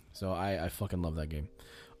agree. So I fucking love that game.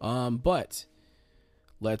 But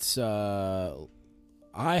let's.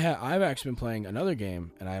 I've actually been playing another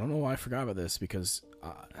game, and I don't know why I forgot about this because.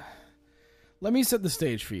 Let me set the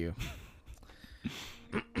stage for you.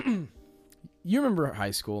 You remember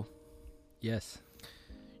high school? Yes.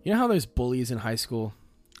 You know how there's bullies in high school?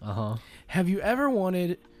 Uh-huh. Have you ever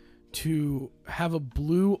wanted to have a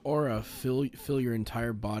blue aura fill your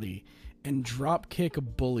entire body and drop kick a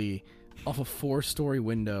bully off a 4-story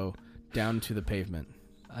window down to the pavement?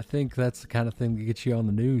 I think that's the kind of thing that gets you on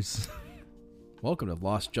the news. Welcome to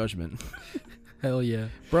Lost Judgment. Hell yeah.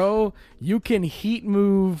 Bro, you can heat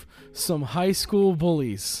move some high school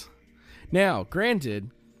bullies. Now,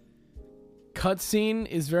 granted, cutscene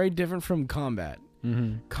is very different from combat.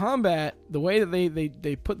 Mm-hmm. Combat, the way that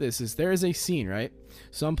they put this is there is a scene, right?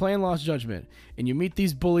 So I'm playing Lost Judgment, and you meet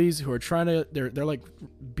these bullies who are trying to they're like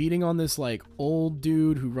beating on this like old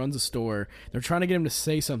dude who runs a store. They're trying to get him to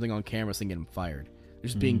say something on camera so they can get him fired. They're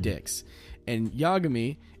just being dicks. And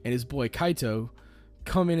Yagami and his boy Kaito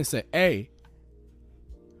come in and say, "Hey,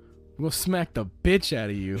 we'll smack the bitch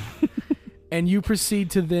out of you." And you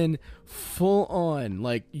proceed to then full on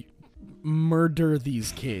like murder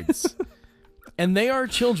these kids. And they are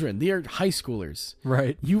children. They are high schoolers.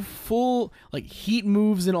 Right. You full, like, heat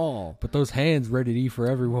moves and all. But those hands ready to eat for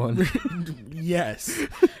everyone. Yes.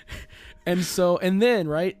 And then,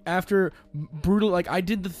 right, after brutal, like, I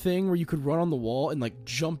did the thing where you could run on the wall and, like,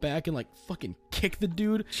 jump back and, like, fucking kick the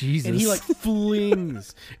dude. Jesus. And he, like,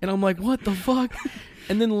 flings. And I'm like, what the fuck?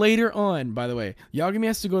 And then later on, by the way, Yagami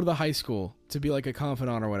has to go to the high school to be, like, a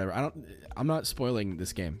confidant or whatever. I'm not spoiling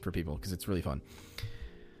this game for people because it's really fun.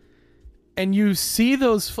 And you see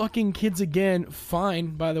those fucking kids again,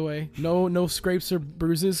 fine, by the way. No scrapes or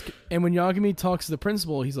bruises. And when Yagami talks to the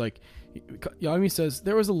principal, he's like, Yagami says,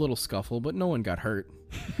 there was a little scuffle, but no one got hurt.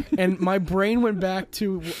 And my brain went back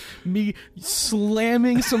to me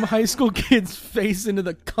slamming some high school kid's face into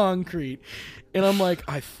the concrete. And I'm like,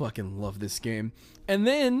 I fucking love this game. And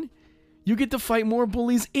then you get to fight more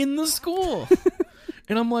bullies in the school.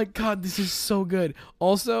 And I'm like, God, this is so good.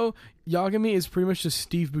 Also, Yagami is pretty much just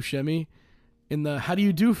Steve Buscemi in the how do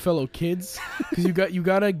you do, fellow kids? Because you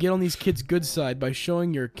gotta get on these kids' good side by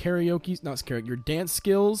showing your your dance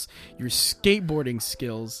skills, your skateboarding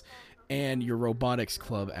skills, and your robotics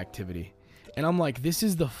club activity. And I'm like, this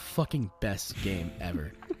is the fucking best game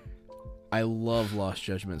ever. I love Lost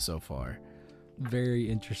Judgment so far. Very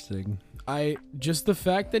interesting. Just the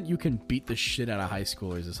fact that you can beat the shit out of high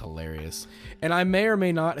schoolers is hilarious. And I may or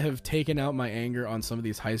may not have taken out my anger on some of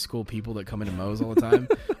these high school people that come into Moe's all the time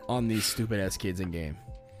on these stupid ass kids in game.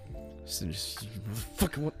 Just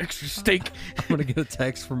fucking want extra steak. I'm gonna get a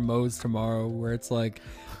text from Moe's tomorrow where it's like,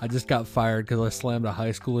 I just got fired because I slammed a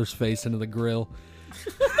high schooler's face into the grill.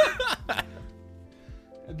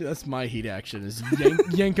 That's my heat action, is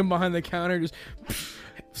yank him behind the counter, just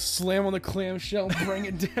slam on the clamshell, bring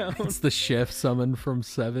it down. It's the chef summon from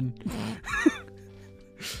 7.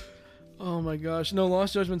 Oh my gosh. No,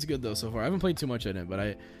 Lost Judgment's good though so far. I haven't played too much in it,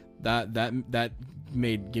 but that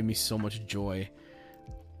give me so much joy.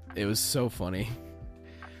 It was so funny.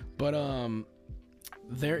 But we're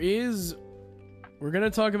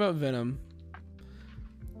gonna talk about Venom.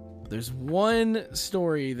 There's one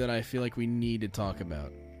story that I feel like we need to talk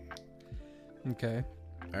about. Okay.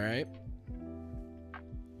 All right.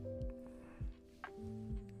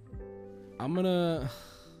 I'm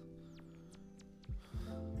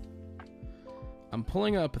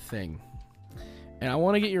pulling up a thing, and I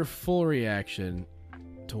want to get your full reaction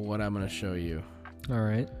to what I'm going to show you. All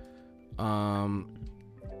right.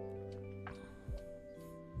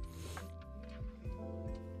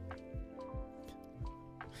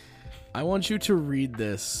 I want you to read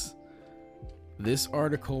this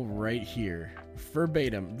article right here,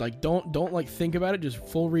 verbatim. Like, don't like think about it. Just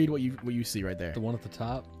full read what you see right there. The one at the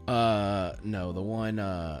top. No, the one.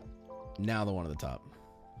 Now the one at the top.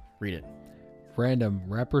 Read it. Random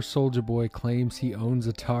rapper Soulja Boy claims he owns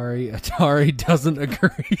Atari. Atari doesn't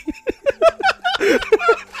agree.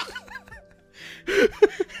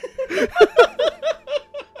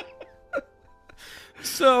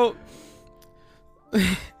 So.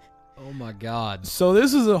 Oh my God. So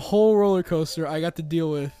this is a whole roller coaster I got to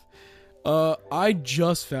deal with. I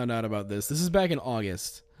just found out about this. This is back in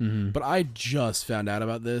August. Mm-hmm. But I just found out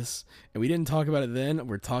about this, and we didn't talk about it then.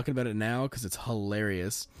 We're talking about it now because it's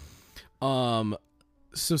hilarious. So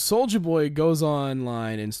Soulja Boy goes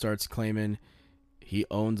online and starts claiming he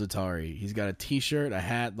owns Atari. He's got a T-shirt, a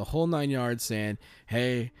hat, the whole 9 yards, saying,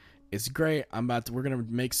 "Hey, it's great. We're gonna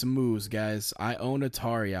make some moves, guys. I own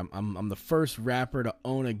Atari. I'm the first rapper to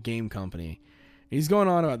own a game company." And he's going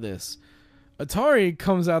on about this. Atari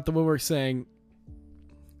comes out the woodwork saying,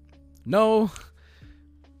 "No,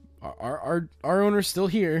 our owner's still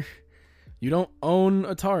here. You don't own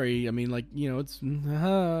Atari. I mean, like, you know, it's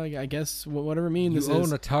I guess whatever mean this is. You own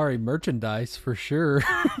Atari merchandise for sure."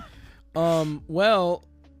 Well,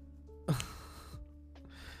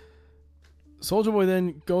 Soulja Boy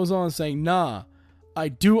then goes on saying, "Nah, I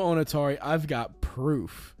do own Atari. I've got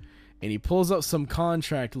proof." And he pulls up some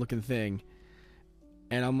contract looking thing.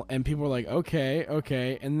 And people were like,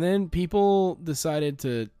 okay. And then people decided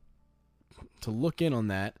to look in on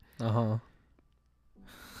that. Uh-huh.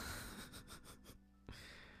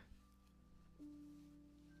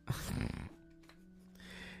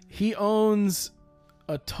 He owns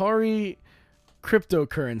Atari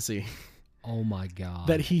cryptocurrency Oh my god.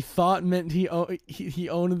 that he thought meant he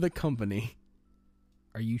owned the company.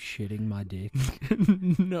 Are you shitting my dick?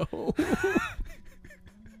 No.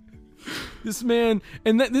 This man,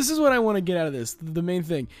 and this is what I want to get out of this. The main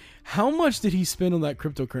thing. How much did he spend on that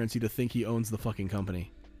cryptocurrency to think he owns the fucking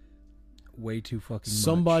company? Way too fucking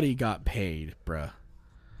Somebody got paid, bruh.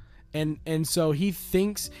 And so he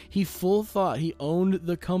full thought he owned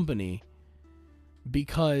the company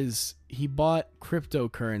because he bought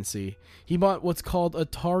cryptocurrency. He bought what's called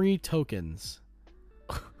Atari tokens.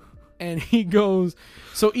 And he goes,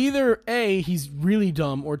 so either A, he's really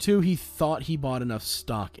dumb, or 2, he thought he bought enough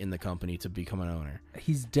stock in the company to become an owner.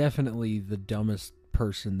 He's definitely the dumbest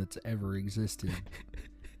person that's ever existed.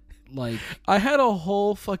 Like, I had a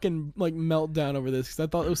whole fucking meltdown over this because I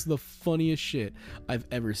thought it was the funniest shit I've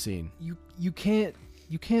ever seen. you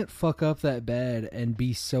can't fuck up that bad and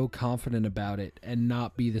be so confident about it and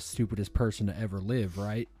not be the stupidest person to ever live,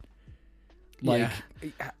 right? Like,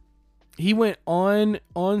 yeah. He went on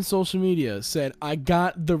social media, said, I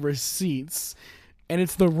got the receipts, and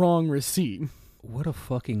it's the wrong receipt. What a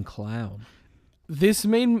fucking clown. This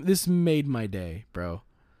made my day, bro.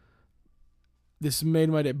 This made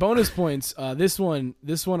my day. Bonus points. This one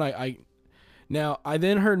I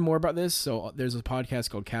then heard more about this. So there's a podcast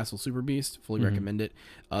called Castle Super Beast. Fully recommend it.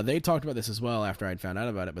 They talked about this as well after I'd found out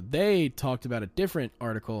about it, but they talked about a different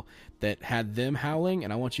article that had them howling,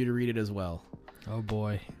 and I want you to read it as well. Oh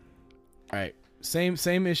boy. All right.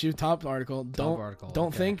 Same issue, top article.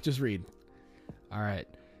 Don't think, just read. All right.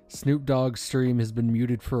 Snoop Dogg's stream has been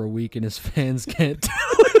muted for a week and his fans can't tell.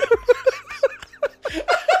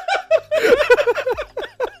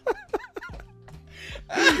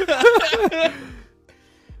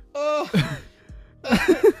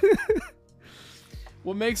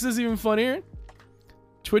 What makes this even funnier?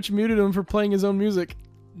 Twitch muted him for playing his own music.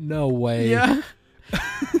 No way. Yeah.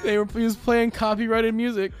 He was playing copyrighted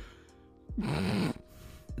music.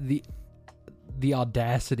 The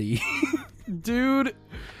audacity. Dude,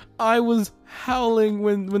 I was howling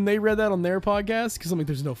when they read that on their podcast because I'm like,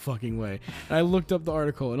 there's no fucking way. And I looked up the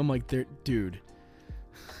article and I'm like, dude.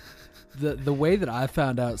 The way that I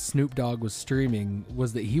found out Snoop Dogg was streaming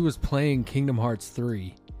was that he was playing Kingdom Hearts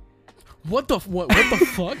 3. What the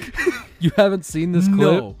fuck? You haven't seen this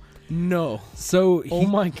clip? No. So oh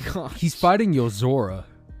my god. He's fighting Yozora.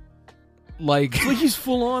 Like he's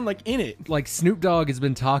full on in it. Like Snoop Dogg has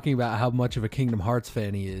been talking about how much of a Kingdom Hearts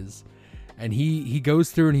fan he is. And he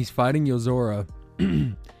goes through and he's fighting Yozora.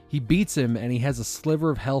 He beats him and he has a sliver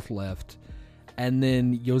of health left. And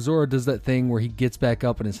then Yozora does that thing where he gets back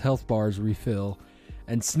up and his health bars refill.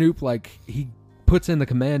 And Snoop, he puts in the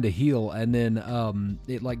command to heal, and then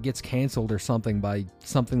it gets canceled or something by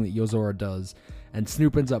something that Yozora does. And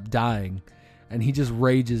Snoop ends up dying. And he just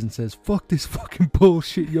rages and says, "Fuck this fucking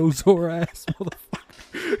bullshit, Yozora ass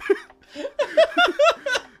motherfucker."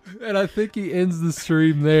 And I think he ends the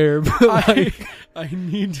stream there. But I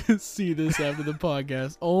need to see this after the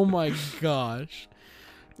podcast. Oh my gosh.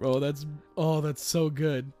 Bro, that's so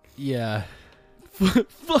good. Yeah.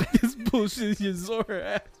 Fuck this bullshit,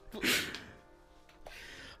 Yozora ass.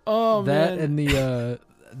 Oh, that man. And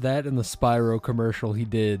that and the Spyro commercial he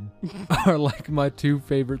did are my two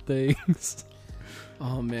favorite things.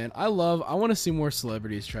 Oh man, I want to see more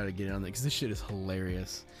celebrities try to get in on that because this shit is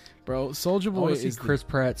hilarious, bro. Soulja Boy is Chris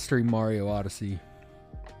Pratt stream Mario Odyssey.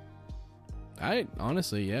 I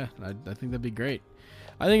honestly, yeah, I think that'd be great.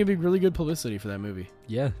 I think it'd be really good publicity for that movie.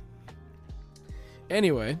 Yeah.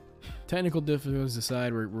 Anyway, technical difficulties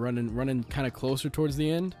aside, we're running kind of closer towards the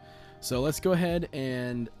end, so let's go ahead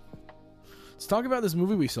and let's talk about this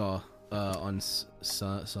movie we saw on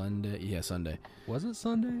Sunday. Yeah, Sunday. Was it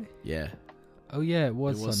Sunday? Yeah. Oh yeah, it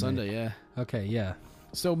was Sunday. Yeah. Okay, yeah.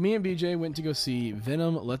 So me and BJ went to go see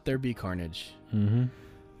Venom: Let There Be Carnage. Mm-hmm.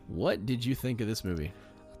 What did you think of this movie?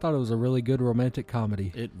 I thought it was a really good romantic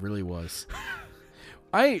comedy. It really was.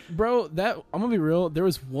 I'm gonna be real. There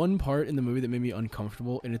was one part in the movie that made me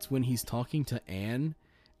uncomfortable, and it's when he's talking to Anne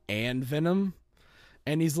and Venom,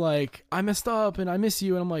 and he's like, "I messed up and I miss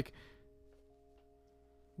you," and I'm like,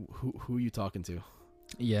 "Who are you talking to?"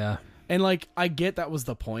 Yeah. And I get that was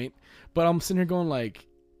the point, but I'm sitting here going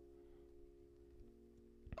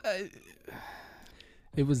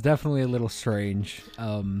it was definitely a little strange.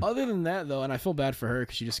 Other than that, though, and I feel bad for her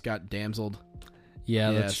because she just got damseled.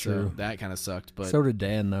 Yeah, that's true. That kind of sucked. But so did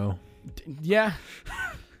Dan, though. Yeah.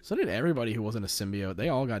 So did everybody who wasn't a symbiote. They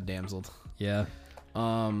all got damseled. Yeah.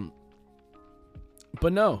 But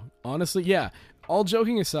no, honestly, yeah. All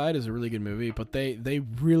joking aside, is a really good movie, but they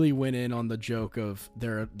really went in on the joke of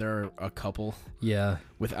they're a couple. Yeah.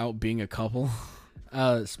 Without being a couple.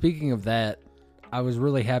 Speaking of that, I was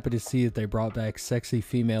really happy to see that they brought back sexy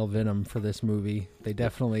female Venom for this movie. They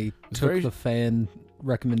definitely took the fan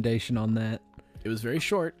recommendation on that. It was very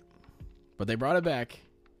short, but they brought it back.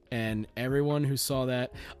 And everyone who saw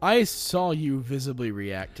that, I saw you visibly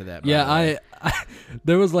react to that. Yeah, I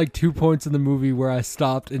there was like 2 points in the movie where I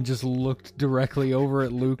stopped and just looked directly over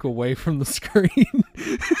at Luke away from the screen.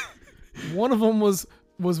 One of them was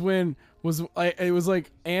when it was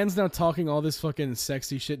like Anne's now talking all this fucking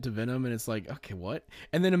sexy shit to Venom, and it's like, okay, what?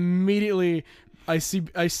 And then immediately I see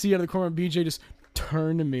out of the corner of BJ just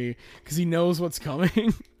turn to me because he knows what's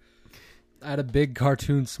coming. I had a big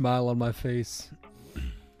cartoon smile on my face.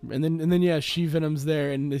 And then yeah, She-Venom's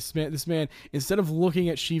there, and this man instead of looking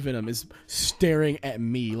at She-Venom is staring at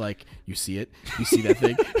me like, you see it? You see that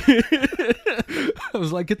thing? I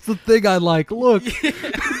was like, it's the thing I like. Look.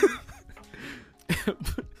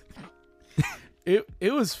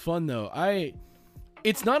 It was fun though.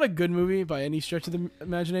 It's not a good movie by any stretch of the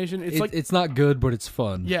imagination. It's not good, but it's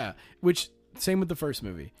fun. Yeah, which same with the first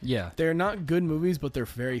movie. Yeah. They're not good movies, but they're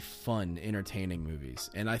very fun, entertaining movies.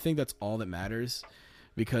 And I think that's all that matters.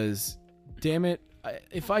 Because, damn it,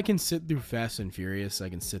 if I can sit through Fast and Furious, I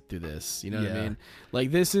can sit through this. You know what I mean?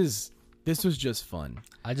 Like, this was just fun.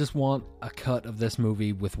 I just want a cut of this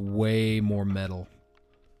movie with way more metal.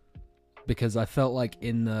 Because I felt like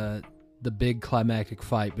in the big climactic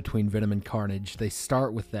fight between Venom and Carnage, they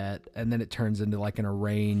start with that, and then it turns into like an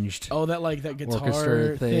arranged that guitar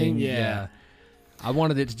orchestra thing. Yeah. I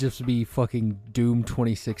wanted it to just be fucking Doom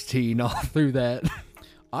 2016 all through that.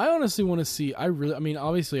 I honestly want to see.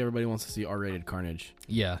 Obviously, everybody wants to see R-rated Carnage.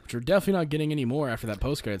 Yeah, which we're definitely not getting any more after that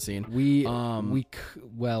post-credit scene.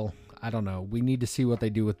 Well, I don't know. We need to see what they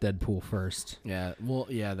do with Deadpool first. Yeah, well,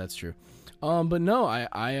 yeah, that's true. But no,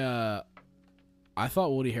 I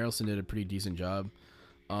thought Woody Harrelson did a pretty decent job.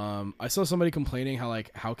 I saw somebody complaining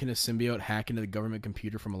how can a symbiote hack into the government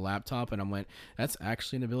computer from a laptop, and I went, that's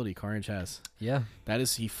actually an ability Carnage has. Yeah,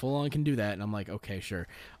 he full on can do that, and I'm like, okay, sure.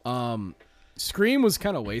 Scream was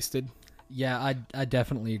kind of wasted. Yeah, I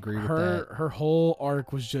definitely agree with that. Her whole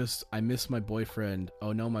arc was just, I miss my boyfriend.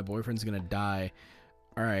 Oh no, my boyfriend's gonna die.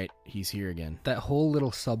 All right, he's here again. That whole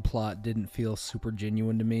little subplot didn't feel super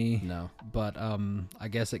genuine to me. No, but I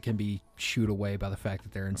guess it can be shooed away by the fact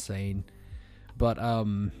that they're insane. But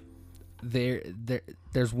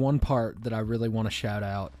there's one part that I really want to shout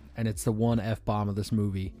out, and it's the one F-bomb of this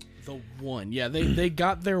movie. The one. Yeah, they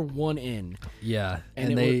got their one in. Yeah,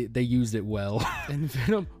 and they used it well. And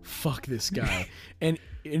Venom, fuck this guy.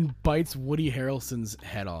 and bites Woody Harrelson's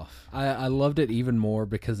head off. I loved it even more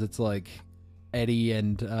because it's like Eddie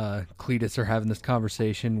and Cletus are having this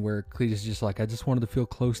conversation where Cletus is just like, I just wanted to feel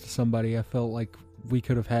close to somebody. I felt like we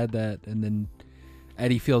could have had that. And then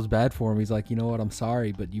Eddie feels bad for him. He's like, you know what, I'm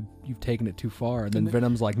sorry, but you've taken it too far. And then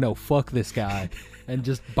Venom's like, no, fuck this guy. And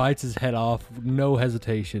just bites his head off, no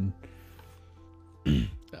hesitation. It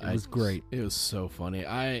was great. It was so funny.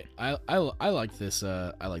 I like this.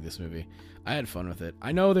 I like this movie. I had fun with it.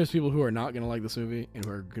 I know there's people who are not going to like this movie and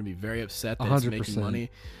who are going to be very upset that 100%. It's making money.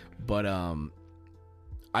 But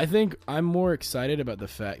I think I'm more excited about the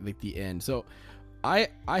fact, like, the end. So I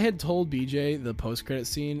had told BJ the post-credit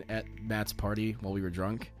scene at Matt's party while we were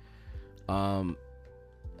drunk. And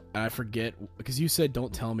I forget, because you said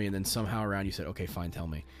don't tell me, and then somehow around you said, okay, fine, tell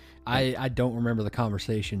me. I don't remember the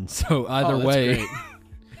conversation, so either way,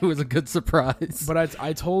 it was a good surprise. But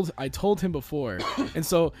I told him before, and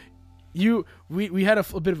so we had a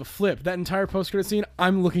bit of a flip. That entire post-credit scene,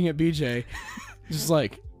 I'm looking at BJ, just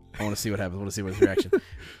like, I want to see what happens. I want to see what his reaction.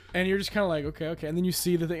 And you're just kind of like, okay, and then you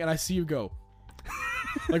see the thing, and I see you go,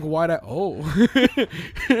 like,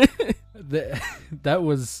 that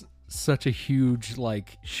was such a huge,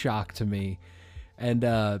 like, shock to me. And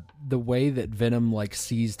the way that Venom, like,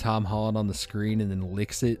 sees Tom Holland on the screen and then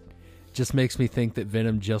licks it just makes me think that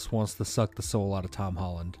Venom just wants to suck the soul out of Tom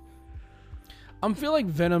Holland. I feel like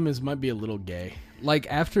Venom might be a little gay. Like,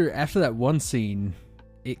 after that one scene,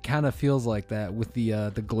 it kind of feels like that with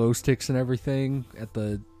the glow sticks and everything at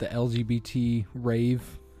the LGBT rave.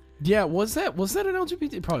 Yeah, was that an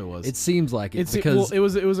LGBT? It probably was. It seems like it, because it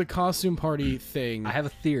was a costume party thing. I have a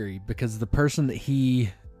theory, because the person that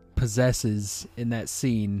he possesses in that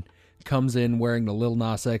scene comes in wearing the Lil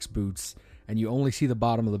Nas X boots, and you only see the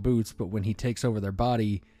bottom of the boots, but when he takes over their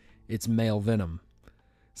body, it's male Venom.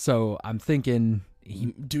 So I'm thinking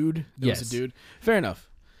dude. Was a dude. Fair enough.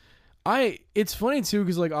 It's funny too,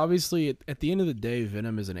 because, like, obviously at the end of the day,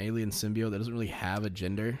 Venom is an alien symbiote that doesn't really have a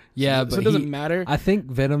gender. Yeah, so it doesn't matter. I think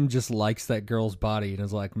Venom just likes that girl's body and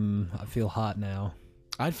is like, I feel hot now.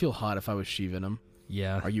 I'd feel hot if I was She-Venom.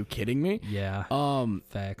 Yeah. Are you kidding me? Yeah.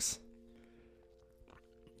 Facts.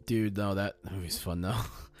 Dude, no, that movie's fun though.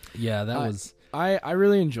 Yeah, that was. I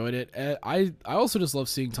really enjoyed it. I also just love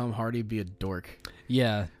seeing Tom Hardy be a dork.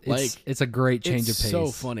 Yeah, it's a great change of pace. It's so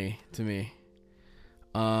funny to me.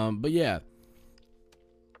 But yeah,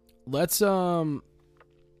 let's talk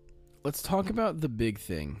about the big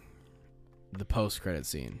thing, the post-credit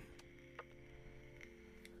scene.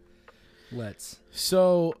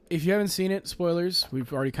 So, if you haven't seen it, spoilers.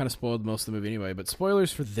 We've already kind of spoiled most of the movie anyway, but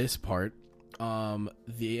spoilers for this part.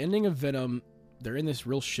 The ending of Venom, they're in this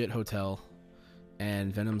real shit hotel,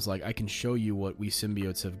 and Venom's like, I can show you what we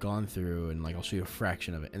symbiotes have gone through, and like I'll show you a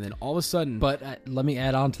fraction of it. And then all of a sudden... But let me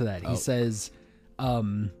add on to that. He says,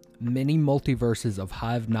 many multiverses of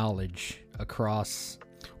hive knowledge across...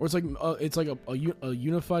 Or it's like a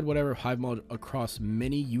unified whatever hive knowledge across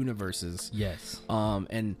many universes. Yes.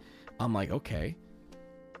 And I'm like, okay.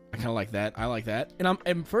 I kind of like that. I like that.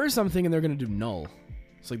 And first I'm thinking they're going to do Null.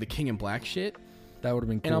 It's like the King in Black shit. That would have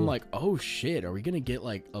been cool. And I'm like, oh shit, are we gonna get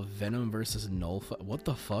like a Venom versus Null? What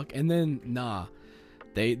the fuck? And then nah,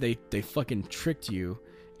 they fucking tricked you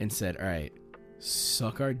and said, all right,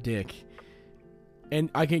 suck our dick.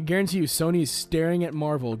 And I can guarantee you, Sony's staring at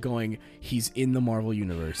Marvel, going, he's in the Marvel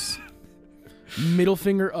universe. Middle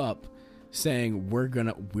finger up, saying we're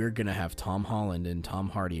gonna have Tom Holland and Tom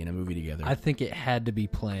Hardy in a movie together. I think it had to be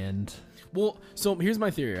planned. Well, so here's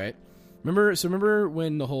my theory, right? Remember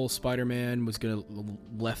when the whole Spider-Man was gonna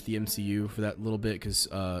left the MCU for that little bit because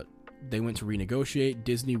they went to renegotiate.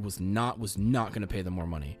 Disney was not gonna pay them more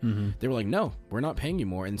money. Mm-hmm. They were like, no, we're not paying you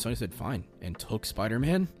more, and Sony said fine and took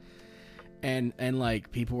Spider-Man, and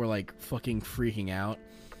like people were like fucking freaking out,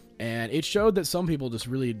 and it showed that some people just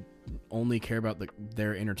really only care about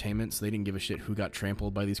their entertainment, so they didn't give a shit who got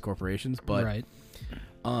trampled by these corporations. But right.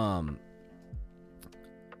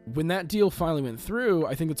 When that deal finally went through,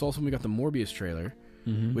 I think it's also when we got the Morbius trailer,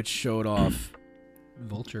 mm-hmm. which showed off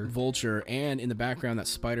Vulture, and in the background that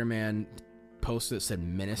Spider-Man poster that said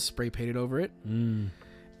Menace spray painted over it. And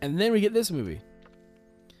then we get this movie.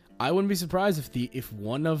 I wouldn't be surprised if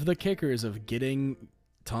one of the kickers of getting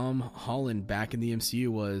Tom Holland back in the MCU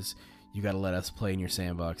was, you got to let us play in your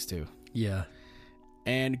sandbox too. Yeah.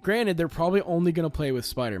 And granted, they're probably only going to play with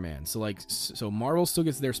Spider-Man. So Marvel still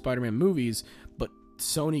gets their Spider-Man movies, but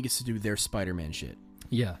Sony gets to do their Spider-Man shit.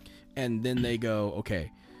 Yeah. And then they go,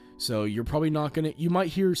 okay, so you're probably not going to... You might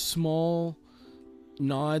hear small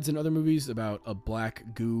nods in other movies about a black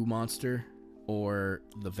goo monster or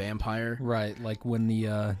the vampire. Right, like when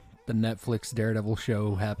the Netflix Daredevil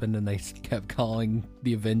show happened and they kept calling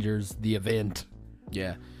the Avengers the event.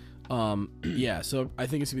 Yeah. Yeah, so I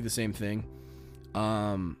think it's going to be the same thing.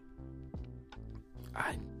 I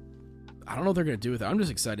don't know what they're going to do with it. I'm just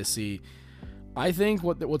excited to see... I think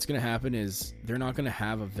what's going to happen is they're not going to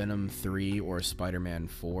have a Venom 3 or a Spider-Man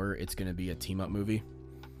 4. It's going to be a team-up movie.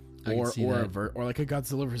 Or like a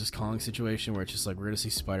Godzilla vs. Kong situation where it's just like, we're going to see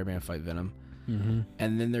Spider-Man fight Venom. Mm-hmm.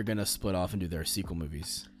 And then they're going to split off and do their sequel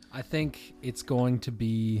movies. I think it's going to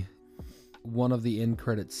be one of the end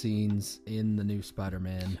credit scenes in the new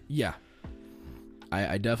Spider-Man. Yeah.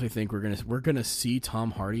 I definitely think we're gonna see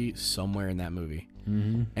Tom Hardy somewhere in that movie.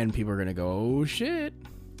 Mm-hmm. And people are going to go, oh, shit.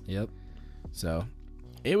 Yep. So,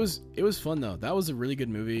 it was fun though. That was a really good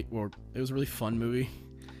movie, or it was a really fun movie.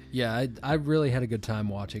 Yeah, I really had a good time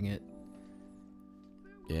watching it.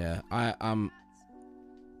 Yeah,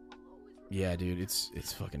 yeah, dude,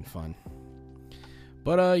 it's fucking fun.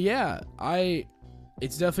 But yeah,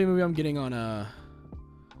 it's definitely a movie I'm getting on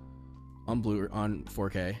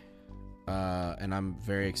 4K, and I'm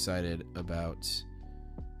very excited about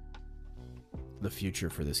the future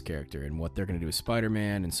for this character and what they're gonna do with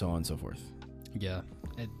Spider-Man and so on and so forth. Yeah,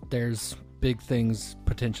 there's big things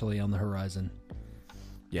potentially on the horizon.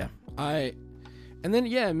 Yeah, it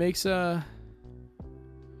makes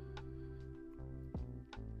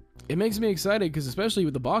me excited because especially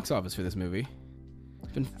with the box office for this movie,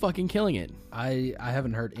 it's been fucking killing it. I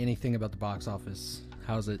haven't heard anything about the box office.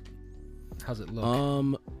 How's it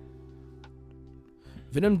look?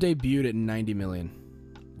 Venom debuted at 90 million.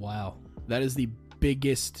 Wow, that is the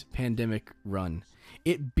biggest pandemic run.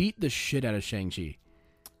 It beat the shit out of Shang-Chi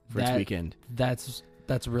for its weekend. That's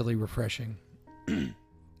really refreshing.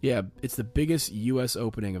 Yeah, it's the biggest U.S.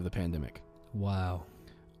 opening of the pandemic. Wow.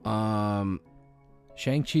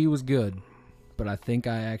 Shang-Chi was good, but I think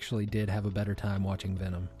I actually did have a better time watching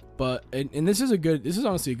Venom. But and this is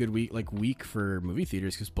honestly a good week for movie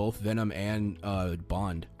theaters because both Venom and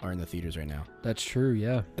Bond are in the theaters right now. That's true,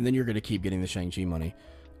 yeah. And then you're gonna keep getting the Shang-Chi money.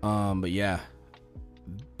 But yeah.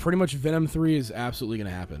 Pretty much Venom 3 is absolutely going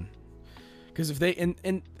to happen. Because if they...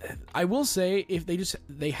 And I will say, if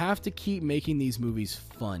they have to keep making these movies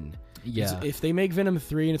fun. Yeah. If they make Venom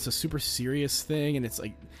 3 and it's a super serious thing, and it's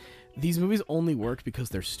like, these movies only work because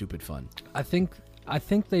they're stupid fun. I think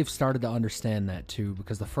they've started to understand that too,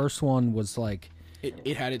 because the first one was like,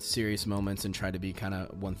 it had its serious moments and tried to be kind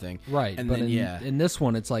of one thing, right? And but then in this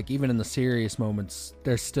one, it's like even in the serious moments,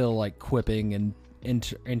 there's still like quipping and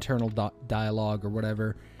internal dialogue or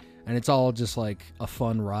whatever, and it's all just like a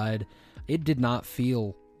fun ride. It did not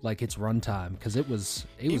feel like its runtime because it was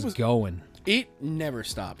going. It never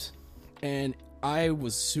stopped, and I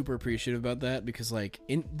was super appreciative about that because like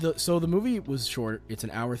the movie was short. It's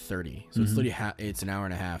an hour 30, so it's an hour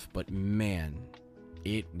and a half. But man,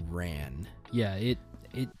 it ran. Yeah, it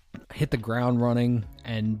hit the ground running,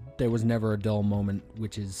 and there was never a dull moment,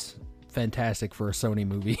 which is fantastic for a Sony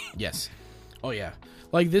movie. Yes. Oh yeah.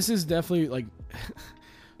 Like this is definitely like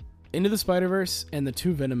Into the Spider-Verse and the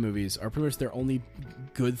 2 Venom movies are pretty much their only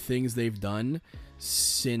good things they've done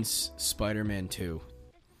since Spider-Man 2.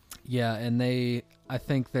 Yeah, and I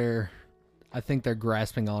think they're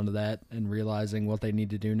grasping onto that and realizing what they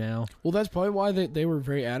need to do now. Well, that's probably why they were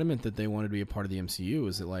very adamant that they wanted to be a part of the MCU,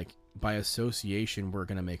 is that like by association we're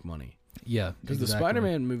going to make money. Yeah, because the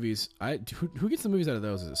Spider-Man movies, who gets the movies out of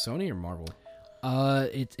those? Is it Sony or Marvel?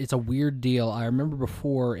 It's a weird deal. I remember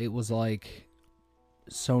before it was like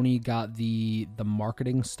Sony got the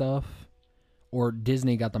marketing stuff, or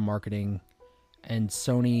Disney got the marketing, and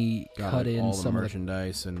Sony cut in all some the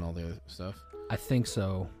merchandise and all the other stuff. I think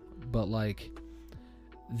so, but like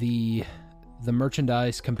the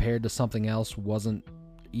merchandise compared to something else wasn't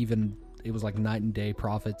even. It was like night and day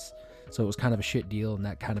profits, so it was kind of a shit deal, and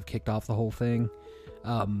that kind of kicked off the whole thing.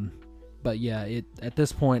 But yeah, at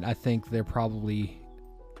this point, I think they're probably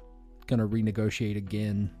gonna renegotiate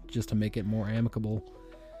again just to make it more amicable,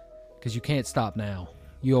 because you can't stop now.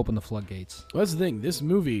 You open the floodgates. Well, that's the thing. This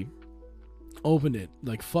movie opened it.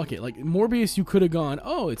 Like, fuck it. Like, Morbius, you could have gone,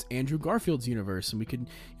 oh, it's Andrew Garfield's universe, and we can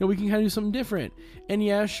kind of do something different. And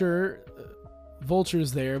yeah, sure,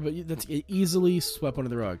 Vulture's there, but that's easily swept under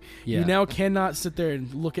the rug. Yeah. You now cannot sit there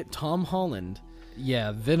and look at Tom Holland.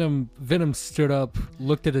 Yeah, Venom stood up,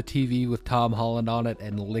 looked at a TV with Tom Holland on it,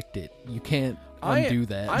 and licked it. You can't undo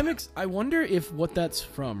that. I wonder if what that's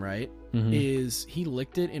from, right, is he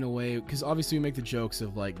licked it in a way, because obviously we make the jokes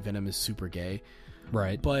of, like, Venom is super gay.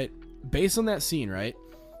 Right. But based on that scene, right,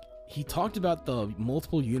 he talked about the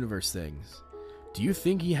multiple universe things. Do you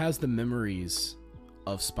think he has the memories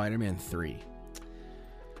of Spider-Man 3?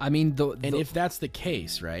 I mean, and if that's the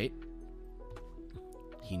case, right,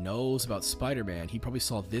 he knows about Spider-Man. He probably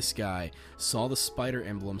saw this guy, saw the spider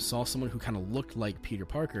emblem, saw someone who kind of looked like Peter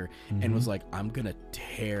Parker, and was like, I'm going to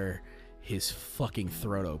tear his fucking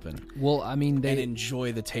throat open. Well, I mean, and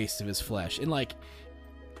enjoy the taste of his flesh. And like,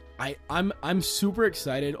 I'm super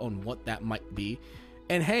excited on what that might be.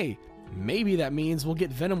 And hey, maybe that means we'll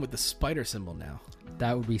get Venom with the spider symbol now.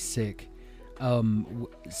 That would be sick.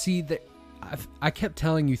 See, I kept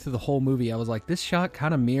telling you through the whole movie, I was like, this shot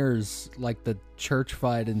kind of mirrors like the church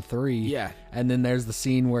fight in 3. Yeah. And then there's the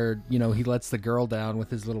scene where, he lets the girl down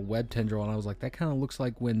with his little web tendril, and I was like, that kind of looks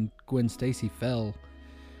like when Gwen Stacy fell.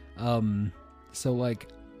 So like,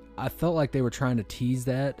 I felt like they were trying to tease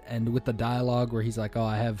that, and with the dialogue where he's like, oh,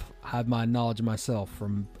 I have my knowledge of myself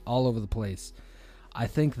from all over the place. I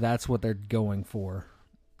think that's what they're going for.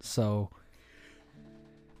 So,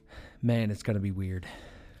 man, it's going to be weird.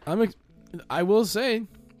 I will say,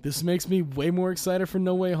 this makes me way more excited for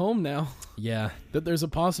No Way Home now. Yeah. That there's a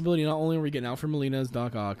possibility, not only are we getting Alfred Molina as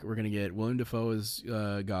Doc Ock, we're going to get Willem Dafoe as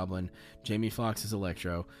Goblin, Jamie Foxx as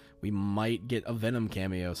Electro. We might get a Venom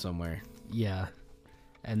cameo somewhere. Yeah.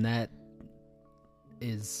 And that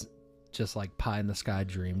is just like pie in the sky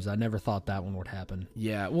dreams. I never thought that one would happen.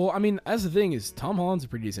 Yeah. Well, I mean, as the thing is, Tom Holland's a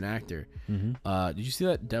pretty decent actor. Did you see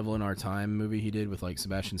that Devil in Our Time movie he did with like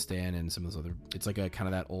Sebastian Stan and some of those other? It's like a kind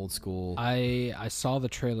of that old school. I saw the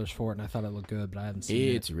trailers for it and I thought it looked good, but I haven't seen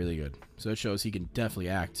it. It's really good. So it shows he can definitely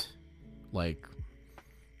act like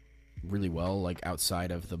really well, like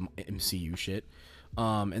outside of the MCU shit.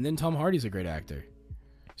 And then Tom Hardy's a great actor.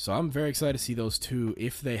 So I'm very excited to see those two,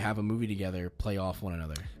 if they have a movie together, play off one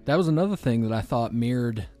another. That was another thing that I thought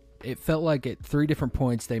mirrored. It felt like at 3 different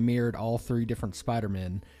points they mirrored all 3 different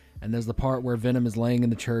Spider-Men. And there's the part where Venom is laying in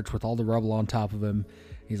the church with all the rubble on top of him.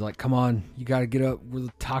 He's like, come on, you got to get up. We're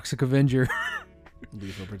the Toxic Avenger.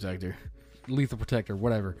 Lethal Protector. Lethal Protector,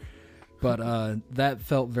 whatever. But that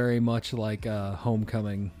felt very much like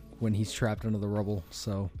Homecoming when he's trapped under the rubble.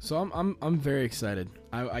 So I'm very excited.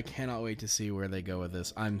 I cannot wait to see where they go with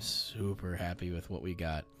this. I'm super happy with what we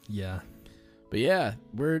got. Yeah. But yeah,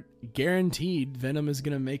 we're guaranteed Venom is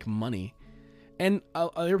going to make money. And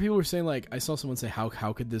other people were saying, like, I saw someone say, how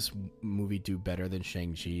could this movie do better than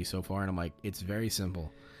Shang-Chi so far? And I'm like, it's very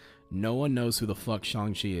simple. No one knows who the fuck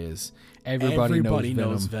Shang-Chi is. Everybody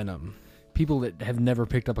knows Venom. People that have never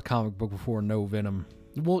picked up a comic book before know Venom.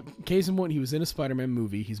 Well, case in point, he was in a Spider-Man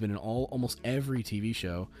movie. He's been in almost every TV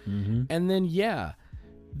show. Mm-hmm. And then,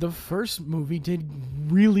 the first movie did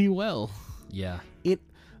really well. Yeah.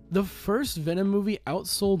 The first Venom movie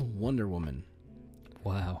outsold Wonder Woman.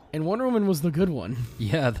 Wow. And Wonder Woman was the good one.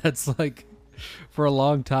 Yeah, that's like, for a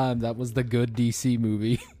long time, that was the good DC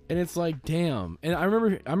movie. And it's like, damn. And I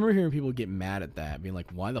remember hearing people get mad at that, being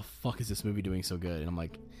like, why the fuck is this movie doing so good? And I'm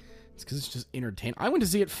like, it's because it's just entertaining. I went to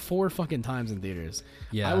see it 4 fucking times in theaters.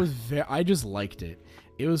 Yeah. I just liked it.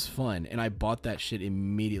 It was fun. And I bought that shit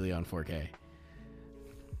immediately on 4K.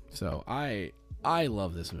 So I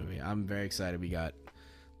love this movie. I'm very excited we got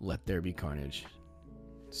Let There Be Carnage.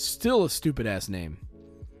 Still a stupid ass name.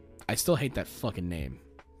 I still hate that fucking name.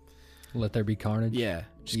 Let There Be Carnage? Yeah.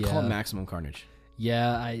 Just call it Maximum Carnage.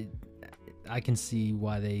 Yeah, I can see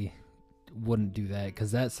why they wouldn't do that,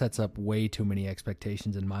 because that sets up way too many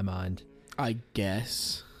expectations in my mind. I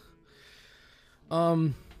guess.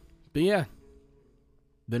 But yeah.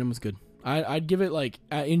 Venom was good. I'd give it, like,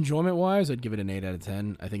 enjoyment wise, I'd give it an 8 out of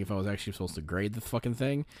 10. I think if I was actually supposed to grade the fucking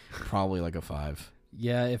thing, probably like a 5.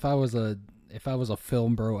 Yeah, if I was a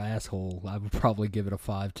film bro asshole, I would probably give it a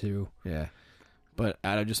 5 too. Yeah. But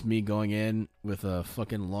out of just me going in with a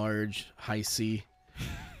fucking large high C.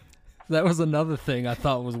 That was another thing I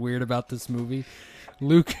thought was weird about this movie.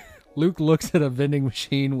 Luke looks at a vending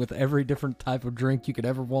machine with every different type of drink you could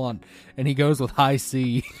ever want, and he goes with high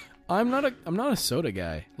C. I'm not a soda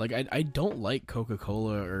guy. Like, I don't like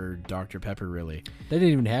Coca-Cola or Dr. Pepper, really. They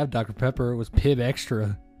didn't even have Dr. Pepper. It was Pib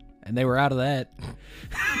Extra, and they were out of that.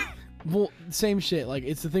 Well, same shit. Like,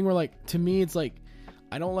 it's the thing where, like, to me, it's like,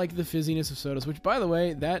 I don't like the fizziness of sodas, which, by the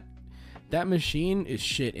way, that machine is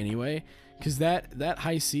shit anyway, because that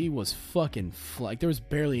high C was fucking, like, there was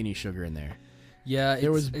barely any sugar in there. Yeah,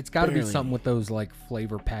 it's got to be something with those, like,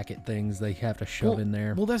 flavor packet things they have to shove in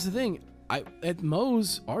there. Well, that's the thing. At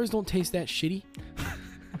Moe's, ours don't taste that shitty.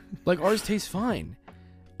 Like, ours tastes fine.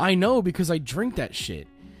 I know because I drink that shit.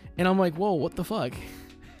 And I'm like, whoa, what the fuck?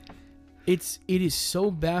 It is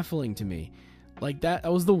so baffling to me. Like, that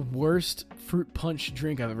was the worst fruit punch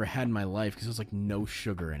drink I've ever had in my life because there was, like, no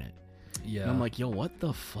sugar in it. Yeah. And I'm like, yo, what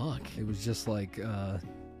the fuck? It was just like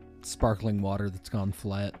sparkling water that's gone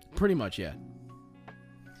flat. Pretty much, yeah.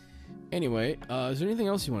 Anyway, is there anything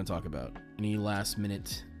else you want to talk about? Any last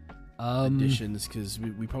minute additions? Because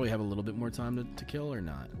we probably have a little bit more time to kill, or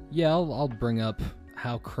not? Yeah, I'll bring up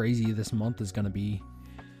how crazy this month is going to be.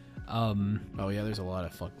 Oh yeah, there's a lot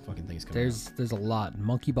of fucking things coming out. There's a lot.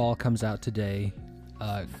 Monkey Ball comes out today.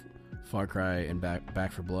 Far Cry and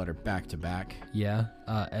Back for Blood are back to back. Yeah.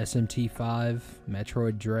 SMT5,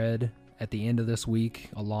 Metroid Dread at the end of this week,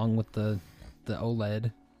 along with the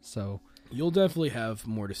OLED. So you'll definitely have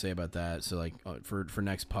more to say about that. So, like, for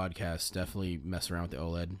next podcast, definitely mess around with the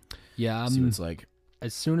OLED. Yeah, see what it's like.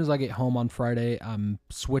 As soon as I get home on Friday, I'm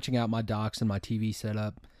switching out my docks and my TV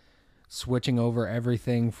setup, switching over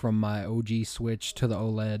everything from my OG Switch to the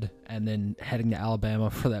OLED, and then heading to Alabama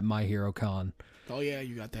for that My Hero Con. Oh yeah,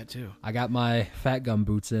 you got that too. I got my Fat Gum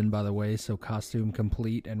boots in, by the way, so costume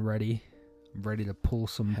complete and ready. I'm ready to pull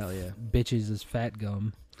some bitches as Fat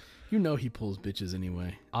Gum. You know he pulls bitches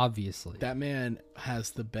anyway. Obviously. That man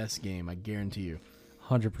has the best game, I guarantee you.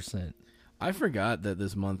 100%. I forgot that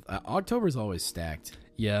this month, October's always stacked.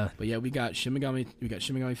 Yeah. But yeah, we got Shin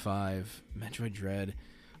Megami 5, Metroid Dread.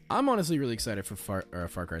 I'm honestly really excited for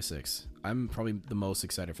Far Cry 6. I'm probably the most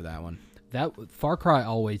excited for that one. That Far Cry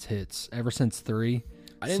always hits ever since 3.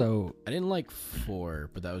 I didn't like 4,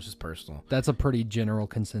 but that was just personal. That's a pretty general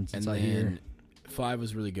consensus, I hear. 5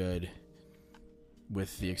 was really good,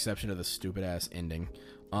 with the exception of the stupid ass ending.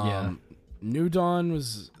 Yeah. New Dawn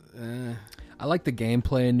was. I like the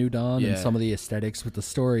gameplay in New Dawn and some of the aesthetics, but the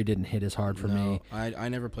story didn't hit as hard for me. I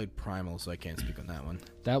never played Primal, so I can't speak on that one.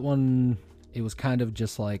 That one, it was kind of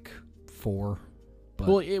just like 4. But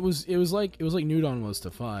well, it was like New Dawn was to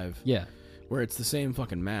 5. Yeah. Where it's the same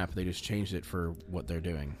fucking map, they just changed it for what they're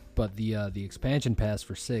doing. But the expansion pass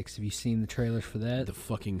for 6, have you seen the trailers for that? The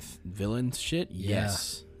fucking villain shit?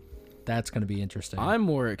 Yes. Yeah. That's going to be interesting. I'm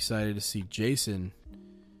more excited to see Jason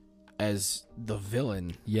as the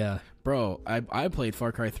villain. Yeah. Bro, I played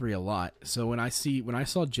Far Cry 3 a lot, so when I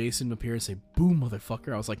saw Jason appear and say, boom,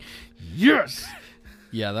 motherfucker, I was like, yes!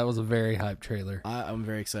 Yeah, that was a very hype trailer. I'm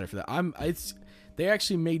very excited for that. They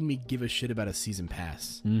actually made me give a shit about a season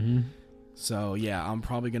pass. Mm-hmm. So, yeah, I'm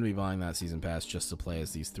probably going to be buying that season pass just to play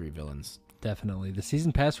as these 3 villains. Definitely. The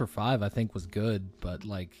season pass for 5, I think, was good, but,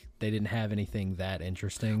 like, they didn't have anything that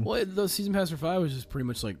interesting. Well, the season pass for 5 was just pretty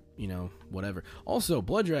much like, whatever. Also,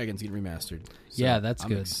 Blood Dragon's getting remastered. So yeah, that's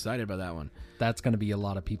good. I'm excited about that one. That's going to be a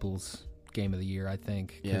lot of people's game of the year, I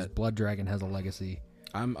think, because Blood Dragon has a legacy.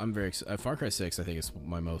 I'm very excited. Far Cry 6, I think, is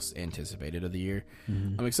my most anticipated of the year.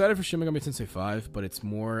 Mm-hmm. I'm excited for Shin Megami Tensei 5, but it's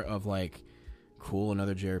more of, like, cool,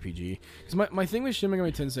 another JRPG. Because my thing with Shin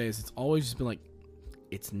Megami Tensei is it's always just been, like,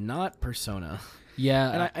 it's not Persona.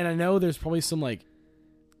 Yeah. And I know there's probably some, like,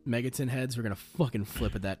 Megaton heads who are going to fucking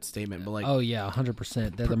flip at that statement, but, like... Oh, yeah,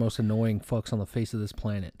 100%. They're the most annoying fucks on the face of this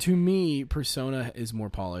planet. To me, Persona is more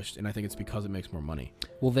polished, and I think it's because it makes more money.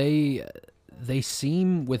 Well, they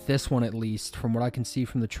seem, with this one at least, from what I can see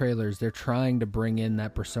from the trailers, they're trying to bring in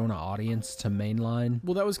that Persona audience to mainline.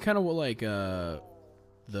 Well, that was kind of what, like, the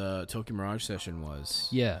Tokyo Mirage session was.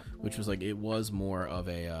 Yeah. Which was, like, it was more of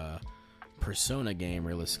a... Persona game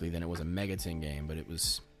realistically than it was a Megaton game, but it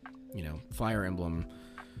was, Fire Emblem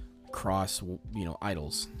cross,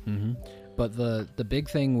 idols. Mm-hmm. But the big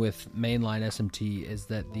thing with mainline SMT is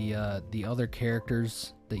that the other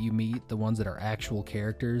characters that you meet, the ones that are actual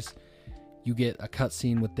characters, you get a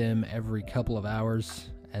cutscene with them every couple of hours,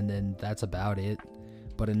 and then that's about it.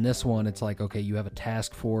 But in this one, it's like, okay, you have a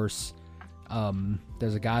task force.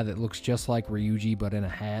 There's a guy that looks just like Ryuji but in a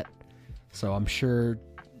hat, so I'm sure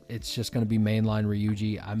it's just going to be mainline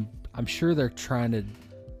Ryuji. I'm sure they're trying to,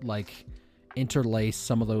 like, interlace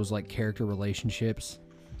some of those, like, character relationships,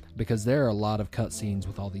 because there are a lot of cutscenes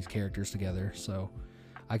with all these characters together, so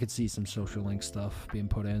I could see some social link stuff being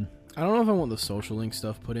put in. I don't know if I want the social link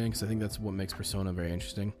stuff put in, because I think that's what makes Persona very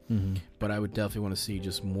interesting. Mm-hmm. But I would definitely want to see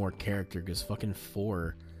just more character, because fucking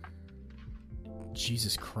 4...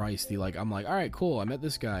 Jesus Christ. I'm like, alright, cool, I met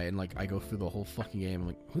this guy, and, like, I go through the whole fucking game, I'm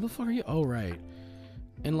like, who the fuck are you? Oh, right.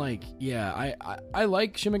 And, like, yeah, I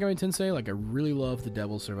like Shin Megami Tensei. Like, I really love the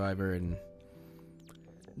Devil Survivor and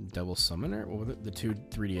Devil Summoner, or the two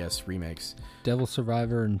 3DS remakes. Devil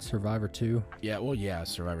Survivor and Survivor 2. Yeah, well, yeah,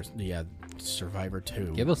 Survivor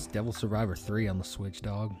 2. Give us Devil Survivor 3 on the Switch,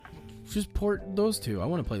 dog. Just port those two. I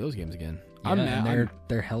want to play those games again. Yeah, I'm mad. And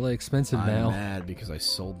they're hella expensive now. I'm mad because I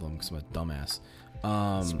sold them because I'm a dumbass.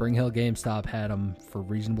 Spring Hill GameStop had them for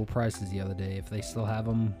reasonable prices the other day. If they still have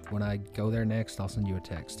them, when I go there next, I'll send you a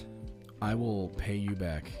text. I will pay you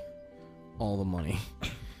back all the money.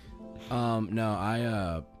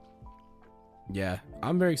 Yeah,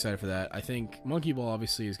 I'm very excited for that. I think Monkey Ball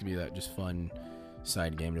obviously is gonna be that just fun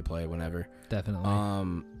side game to play whenever.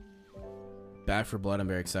 Definitely. Back for Blood, I'm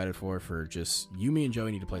very excited for just you, me, and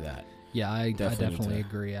Joey need to play that. Yeah, I definitely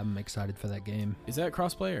agree. I'm excited for that game. Is that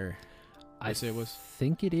crossplay or? I say it was.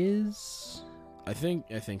 Think it is. I think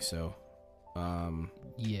so.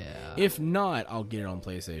 Yeah. If not, I'll get it on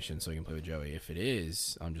PlayStation so I can play with Joey. If it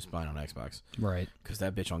is, I'm just buying on Xbox. Right. Because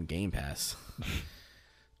that bitch on Game Pass.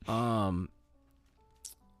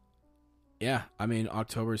 Yeah, I mean,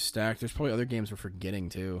 October's stacked. There's probably other games we're forgetting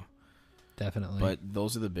too. Definitely. But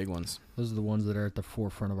those are the big ones. Those are the ones that are at the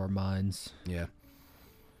forefront of our minds. Yeah.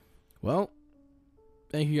 Well,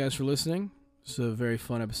 thank you guys for listening. It's a very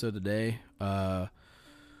fun episode today. Let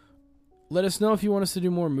us know if you want us to do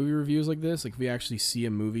more movie reviews like this. Like, if we actually see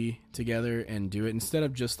a movie together and do it instead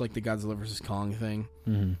of just like the Godzilla vs. Kong thing.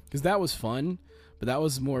 Because that was fun, but that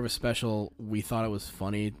was more of a special. We thought it was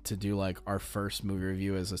funny to do like our first movie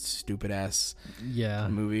review as a stupid ass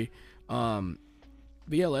movie.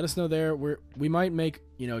 But yeah, let us know there. We might make,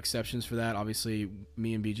 exceptions for that. Obviously,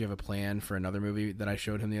 me and BJ have a plan for another movie that I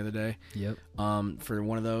showed him the other day. Yep. For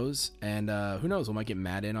one of those, and who knows? We might get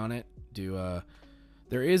Matt in on it.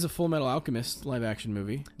 There is a Full Metal Alchemist live action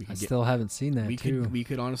movie. Still haven't seen that. We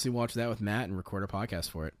could honestly watch that with Matt and record a podcast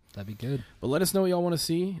for it. That'd be good. But let us know what y'all want to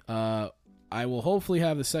see. I will hopefully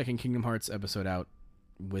have the second Kingdom Hearts episode out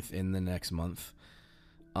within the next month.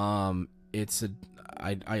 I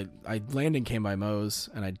Landon came by Moe's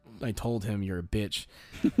and I told him you're a bitch,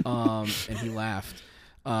 and he laughed.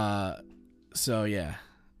 So yeah,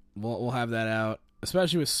 we'll have that out,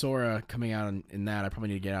 especially with Sora coming out in that. I probably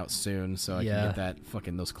need to get out soon so I can get that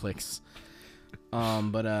fucking those clicks.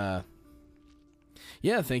 Yeah,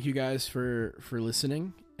 thank you guys for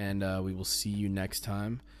listening, and we will see you next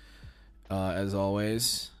time. As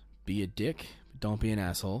always, be a dick, don't be an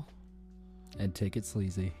asshole, and take it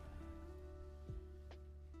sleazy.